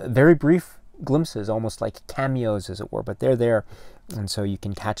very brief glimpses, almost like cameos, as it were, but they're there. And so you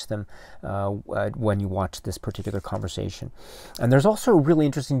can catch them when you watch this particular conversation. And there's also a really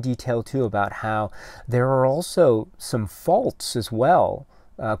interesting detail, too, about how there are also some faults as well,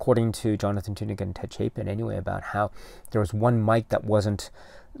 according to Jonathan Tunick and Ted Chapin anyway, about how there was one mic that wasn't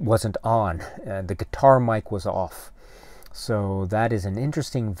on. The guitar mic was off. So that is an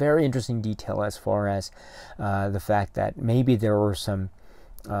interesting, very interesting detail as far as the fact that maybe there were some,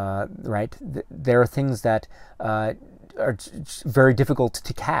 there are things that are very difficult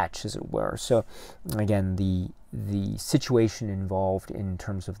to catch, as it were. So again, the situation involved in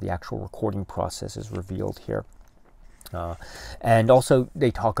terms of the actual recording process is revealed here. And also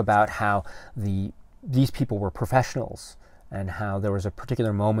they talk about how these people were professionals, and how there was a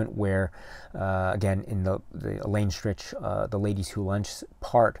particular moment where, again, in the Elaine Stritch, the Ladies Who Lunch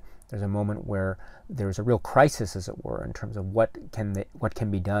part, there's a moment where there's a real crisis, as it were, in terms of what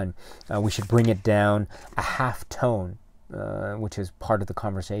can be done. We should bring it down a half tone, which is part of the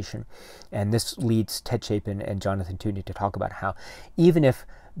conversation. And this leads Ted Chapin and Jonathan Tunick to talk about how even if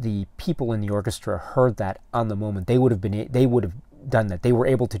the people in the orchestra heard that on the moment, they would have done that. They were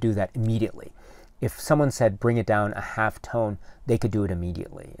able to do that immediately. If someone said, bring it down a half tone, they could do it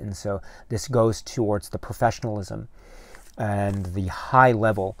immediately. And so this goes towards the professionalism and the high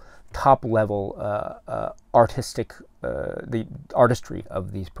level, top level artistic, the artistry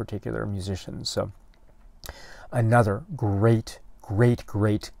of these particular musicians. So another great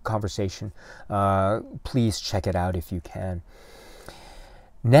conversation. Please check it out if you can.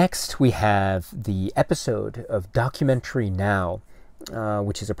 Next, we have the episode of Documentary Now,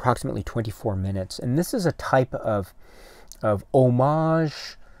 which is approximately 24 minutes. And this is a type of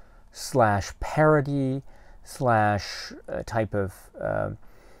homage / parody / type of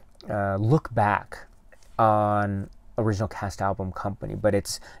look back on original cast album Company, but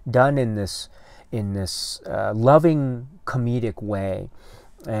it's done in this loving comedic way.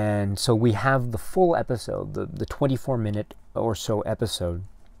 And so we have the full episode, the 24-minute or so episode.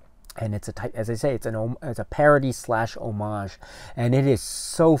 And it's a type, as I say, it's a parody / homage, and it is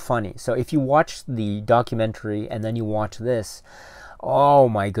so funny. So if you watch the documentary and then you watch this, oh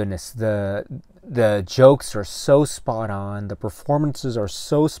my goodness, the jokes are so spot on, the performances are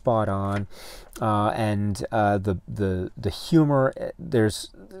so spot on, and the humor, it's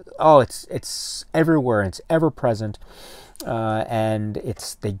everywhere, it's ever present. And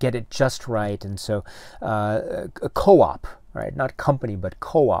they get it just right. And so a co-op, right? Not company, but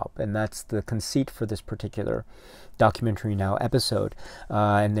co-op. And that's the conceit for this particular Documentary Now episode.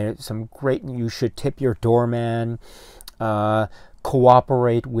 And there's some great, you should tip your doorman,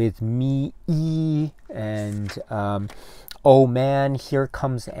 cooperate with me, and oh man, here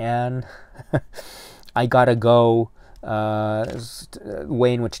comes Anne. I gotta go.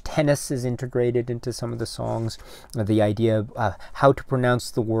 Way in which tennis is integrated into some of the songs, the idea of how to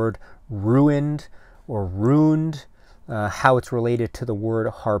pronounce the word ruined or ruined, how it's related to the word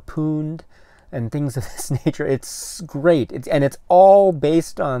harpooned, and things of this nature. It's great. And it's all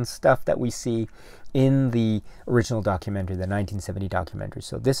based on stuff that we see in the original documentary, the 1970 documentary.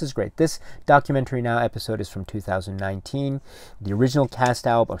 So this is great. This Documentary Now episode is from 2019. The original cast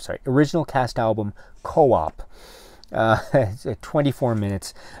album Co-op. It's 24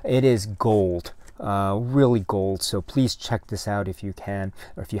 minutes. It is gold, really gold. So please check this out if you can,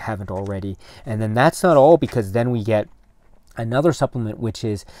 or if you haven't already. And then that's not all, because then we get another supplement, which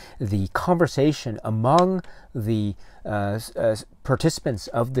is the conversation among the participants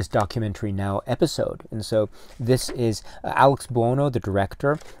of this Documentary Now episode. And so this is Alex Buono, the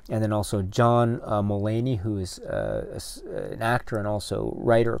director, and then also John Mulaney, who is an actor and also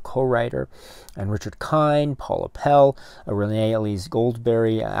writer, co-writer, and Richard Kine, Paula Pell, Renee Elise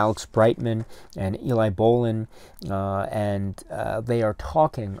Goldberry, Alex Brightman, and Eli Bolin, and they are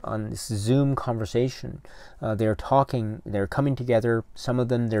talking on this Zoom conversation. They're they're coming together. Some of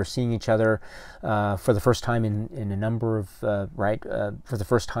them, they're seeing each other for the first time in a number of, for the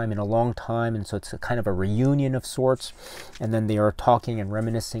first time in a long time, and so it's a kind of a reunion of sorts. And then they are talking and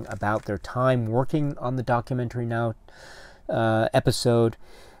reminiscing about their time working on the Documentary Now episode.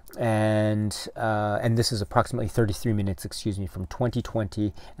 And this is approximately 33 minutes, from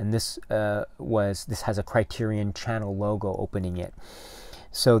 2020, and this has a Criterion channel logo opening it.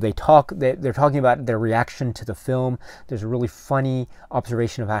 So they're talking about their reaction to the film. There's a really funny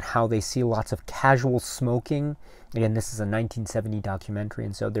observation about how they see lots of casual smoking. Again, this is a 1970 documentary,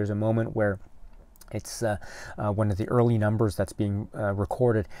 and so there's a moment where it's one of the early numbers that's being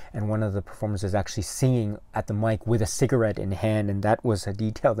recorded, and one of the performers is actually singing at the mic with a cigarette in hand, and that was a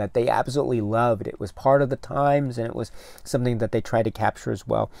detail that they absolutely loved. It was part of the times, and it was something that they tried to capture as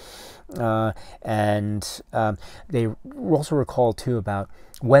well. They also recall too about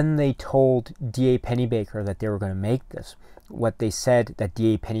when they told D.A. Pennebaker that they were going to make this. What they said, that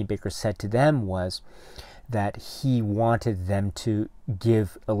D.A. Pennebaker said to them, was that he wanted them to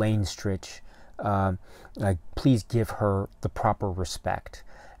give Elaine Stritch, please give her the proper respect.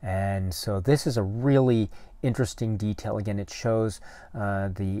 And so this is a really interesting detail. Again, it shows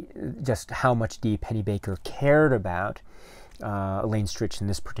just how much D.A. Pennebaker cared about Elaine Stritch in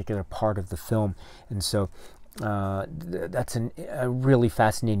this particular part of the film. And so that's a really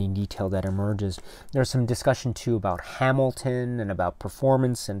fascinating detail that emerges. There's some discussion too about Hamilton and about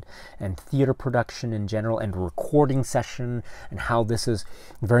performance and theater production in general, and recording session, and how this is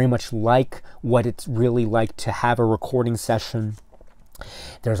very much like what it's really like to have a recording session.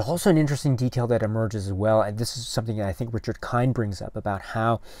 There's also an interesting detail that emerges as well, and this is something that I think Richard Kind brings up, about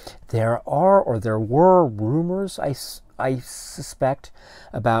how there were rumors, I suspect,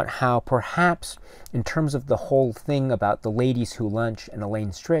 about how perhaps in terms of the whole thing about the ladies who lunch and Elaine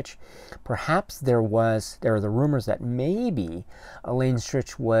Stritch, perhaps there are the rumors that maybe Elaine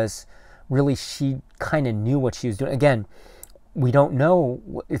Stritch was really, she kind of knew what she was doing. Again, we don't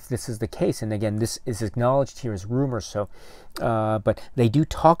know if this is the case, and again, this is acknowledged here as rumors. So, but they do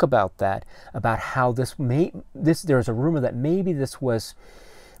talk about that, about how there's a rumor that maybe this was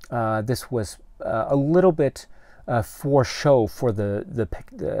a little bit for show for the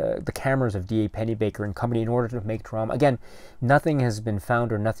cameras of D.A. Pennebaker and company in order to make drama. Again, nothing has been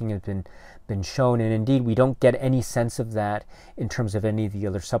found or nothing has been shown, and indeed we don't get any sense of that in terms of any of the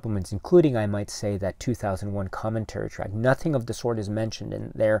other supplements, including, I might say, that 2001 commentary track. Nothing of the sort is mentioned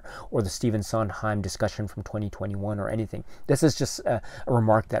in there, or the Stephen Sondheim discussion from 2021 or anything. This is just a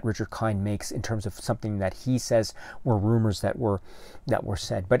remark that Richard Kind makes in terms of something that he says were rumors that were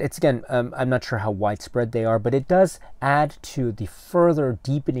said. But it's, again, I'm not sure how widespread they are, but it does add to the further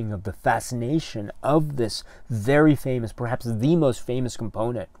deepening of the fascination of this very famous, perhaps the most famous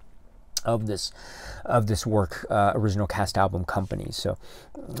component of this work, original cast album company. So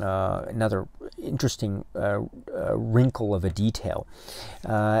another interesting wrinkle of a detail.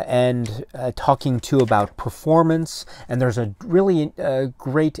 And talking too about performance, and there's a really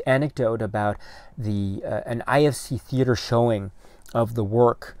great anecdote about an IFC theater showing of the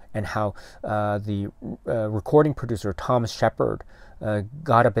work, and how the recording producer Thomas Shepard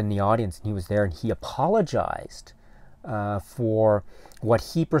got up in the audience, and he was there, and he apologized for what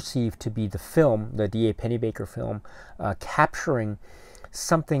he perceived to be the film, the D.A. Pennebaker film, capturing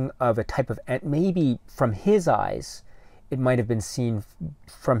something of a type of, maybe from his eyes, it might have been seen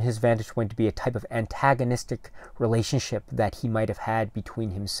from his vantage point to be a type of antagonistic relationship that he might have had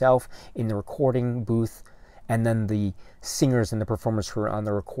between himself in the recording booth and then the singers and the performers who were on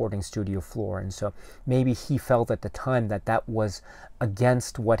the recording studio floor. And so maybe he felt at the time that that was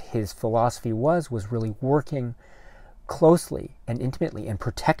against what his philosophy was really working closely and intimately and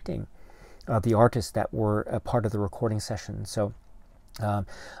protecting the artists that were a part of the recording session. So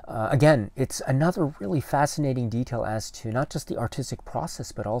again, it's another really fascinating detail as to not just the artistic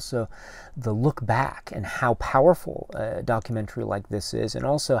process, but also the look back and how powerful a documentary like this is, and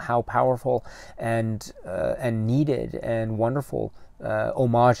also how powerful and needed and wonderful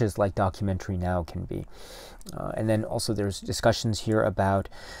homages like Documentary Now can be. And then also there's discussions here about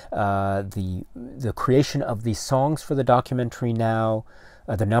the creation of the songs for the Documentary Now,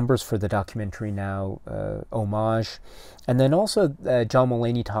 the numbers for the Documentary Now homage. And then also John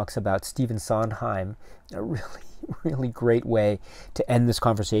Mulaney talks about Stephen Sondheim, a really, really great way to end this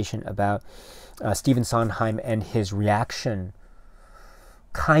conversation about Stephen Sondheim and his reaction,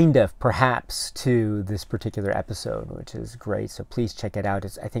 kind of, perhaps, to this particular episode, which is great. So please check it out.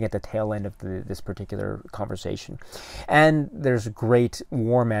 It's, I think, at the tail end of this particular conversation. And there's great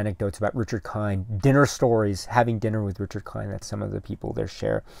warm anecdotes about Richard Kind, dinner stories, having dinner with Richard Kind. That's some of the people there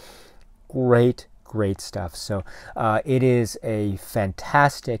share. Great stuff. So it is a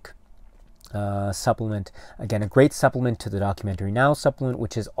fantastic supplement. Again, a great supplement to the Documentary Now supplement,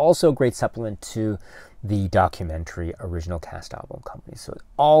 which is also a great supplement to the documentary original cast album company. So it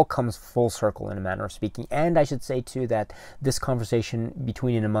all comes full circle in a manner of speaking. And I should say too that this conversation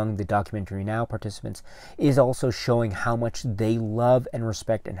between and among the Documentary Now participants is also showing how much they love and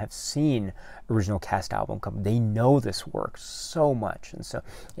respect and have seen original cast album company. They know this work so much, and so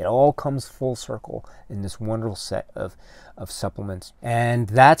it all comes full circle in this wonderful set of supplements. And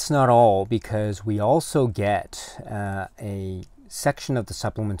that's not all, because we also get a section of the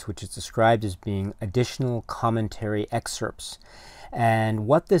supplements which is described as being additional commentary excerpts. And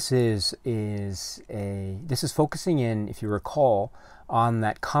what this is focusing in, if you recall, on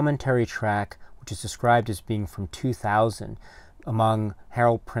that commentary track which is described as being from 2000 among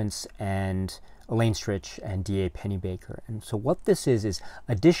Harold Prince and Elaine Stritch and D.A. Pennebaker. And so what this is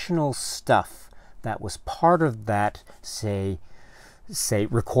additional stuff that was part of that, say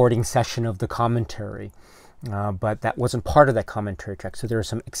recording session of the commentary, but that wasn't part of that commentary track. So there are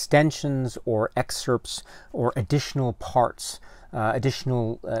some extensions or excerpts or additional parts,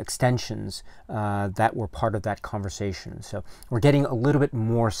 additional extensions that were part of that conversation. So we're getting a little bit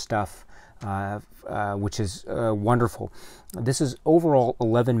more stuff, which is wonderful. This is overall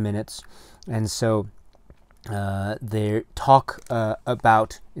 11 minutes, and so they talk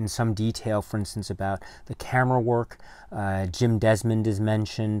about, in some detail, for instance, about the camera work. Jim Desmond is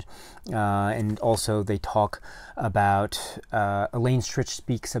mentioned, and also they talk about, Elaine Stritch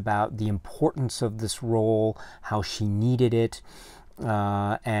speaks about the importance of this role, how she needed it,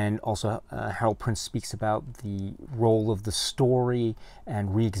 and also Harold Prince speaks about the role of the story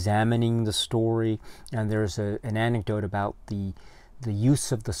and re-examining the story. And there's an anecdote about the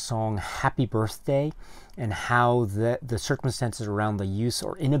use of the song Happy Birthday, and how the circumstances around the use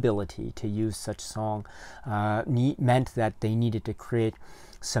or inability to use such song meant that they needed to create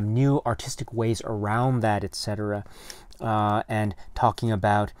some new artistic ways around that, etc. And talking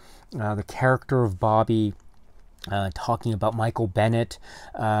about the character of Bobby, talking about Michael Bennett.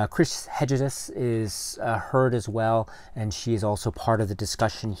 Chris Hedges is heard as well, and she is also part of the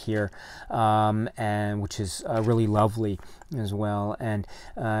discussion here, and which is really lovely as well. And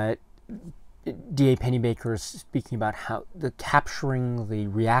D.A. Pennebaker is speaking about how capturing the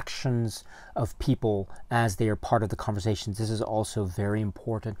reactions of people as they are part of the conversations. This is also very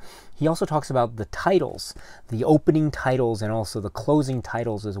important. He also talks about the titles, the opening titles and also the closing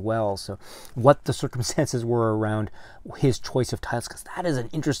titles as well. So what the circumstances were around his choice of titles, because that is an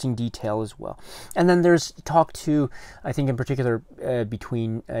interesting detail as well. And then there's talk too, I think in particular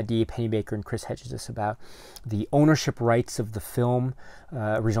between D.A. Pennebaker and Chris Hedges about the ownership rights of the film,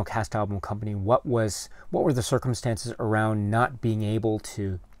 original cast album company. What were the circumstances around not being able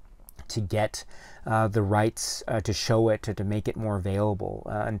to get the rights to show it, to make it more available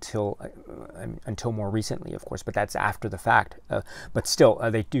until more recently, of course, but that's after the fact. But still,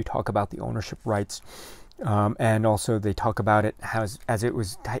 they do talk about the ownership rights, and also they talk about it as it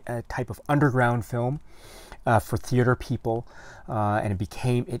was a type of underground film for theater people, and it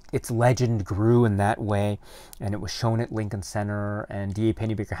became, its legend grew in that way, and it was shown at Lincoln Center. And D.A.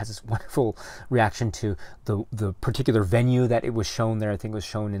 Pennebaker has this wonderful reaction to the particular venue that it was shown there. I think it was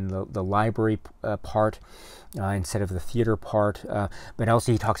shown in the library part instead of the theater part. But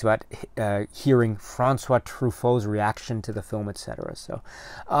also he talks about hearing Francois Truffaut's reaction to the film, etc. So,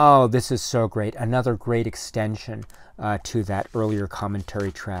 oh, this is so great. Another great extension to that earlier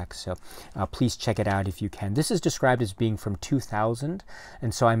commentary track. So please check it out if you can. This is described as being from 2000,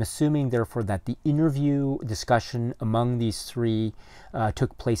 and so I'm assuming therefore that the interview discussion among these three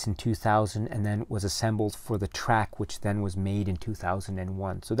took place in 2000 and then was assembled for the track, which then was made in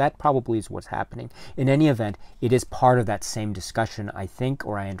 2001. So that probably is what's happening. In any event, it is part of that same discussion, I think,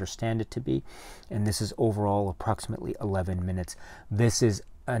 or I understand it to be, and this is overall approximately 11 minutes. This is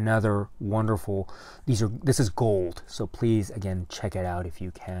another wonderful, this is gold, so please again check it out if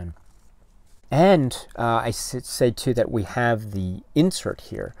you can. And I say too that we have the insert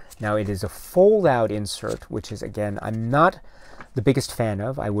here. Now it is a fold out insert, which is, again, I'm not the biggest fan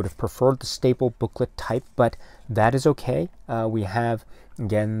of. I would have preferred the staple booklet type, but that is okay. We have,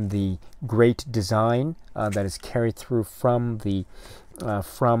 again, the great design that is carried through from the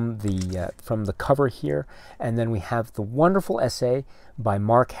cover here, and then we have the wonderful essay by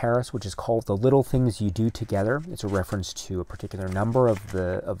Mark Harris, which is called "The Little Things You Do Together." It's a reference to a particular number of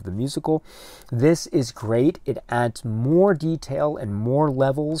the musical. This is great. It adds more detail and more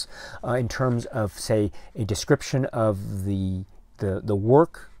levels in terms of, say, a description of the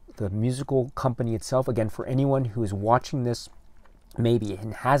work, the musical company itself. Again, for anyone who is watching this maybe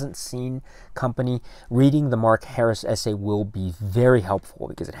and hasn't seen Company, reading the Mark Harris essay will be very helpful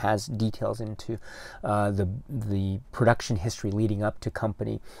because it has details into the production history leading up to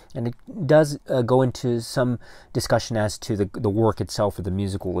Company, and it does go into some discussion as to the work itself or the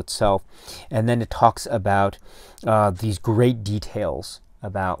musical itself, and then it talks about these great details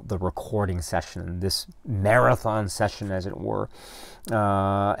about the recording session, this marathon session, as it were,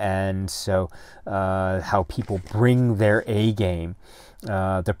 and so how people bring their A game.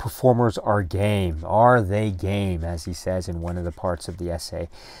 The performers are game. Are they game, as he says in one of the parts of the essay.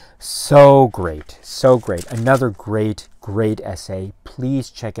 So great, so great. Another great, great essay. Please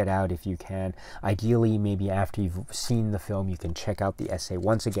check it out if you can. Ideally, maybe after you've seen the film, you can check out the essay.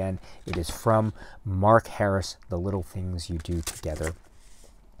 Once again, it is from Mark Harris, The Little Things You Do Together.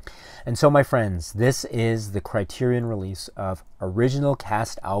 And so, my friends, this is the Criterion release of original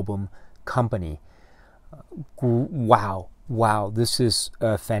cast album Company. Wow. Wow, this is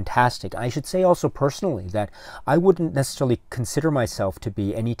fantastic. I should say also personally that I wouldn't necessarily consider myself to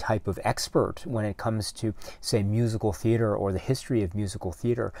be any type of expert when it comes to, say, musical theater or the history of musical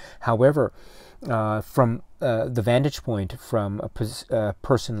theater. However, from the vantage point from a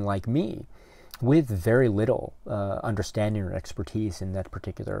person like me, with very little understanding or expertise in that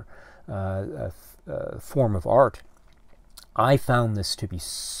particular form of art, I found this to be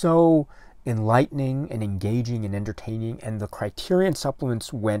so enlightening and engaging and entertaining, and the Criterion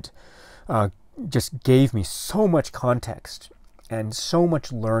supplements just gave me so much context and so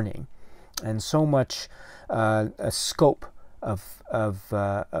much learning and so much a scope of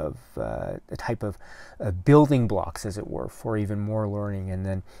a type of building blocks, as it were, for even more learning. And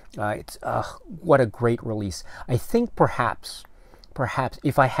then it's what a great release. I think perhaps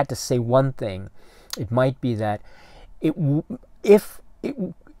if I had to say one thing, it might be that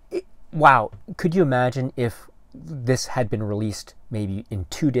wow, could you imagine if this had been released maybe in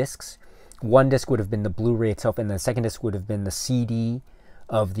 2 discs? One disc would have been the Blu-ray itself, and the second disc would have been the CD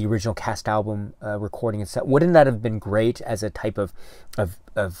of the original cast album recording itself. Wouldn't that have been great as a type of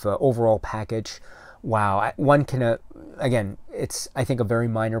overall package? Wow, one can, again, it's, I think, a very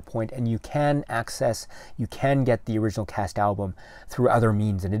minor point, and you can get the original cast album through other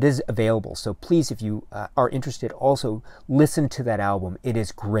means, and it is available. So please, if you are interested, also listen to that album. It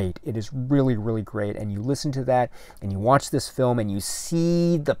is great. It is really, really great. And you listen to that, and you watch this film, and you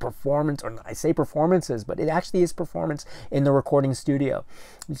see the performance, or I say performances, but it actually is performance in the recording studio.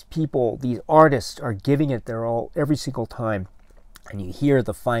 These people, these artists are giving it their all every single time. And you hear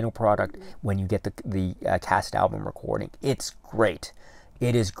the final product when you get the cast album recording. It's great.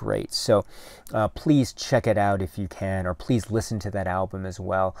 It is great. So please check it out if you can, or please listen to that album as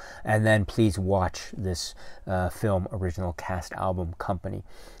well. And then please watch this film original cast album Company,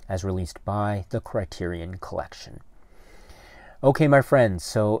 as released by the Criterion Collection. Okay, my friends,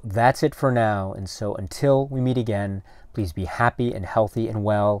 so that's it for now. And so until we meet again, please be happy and healthy and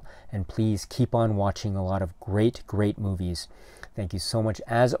well, and please keep on watching a lot of great, great movies. Thank you so much,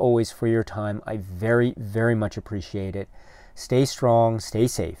 as always, for your time. I very, very much appreciate it. Stay strong, stay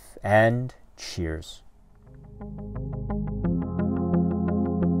safe, and cheers.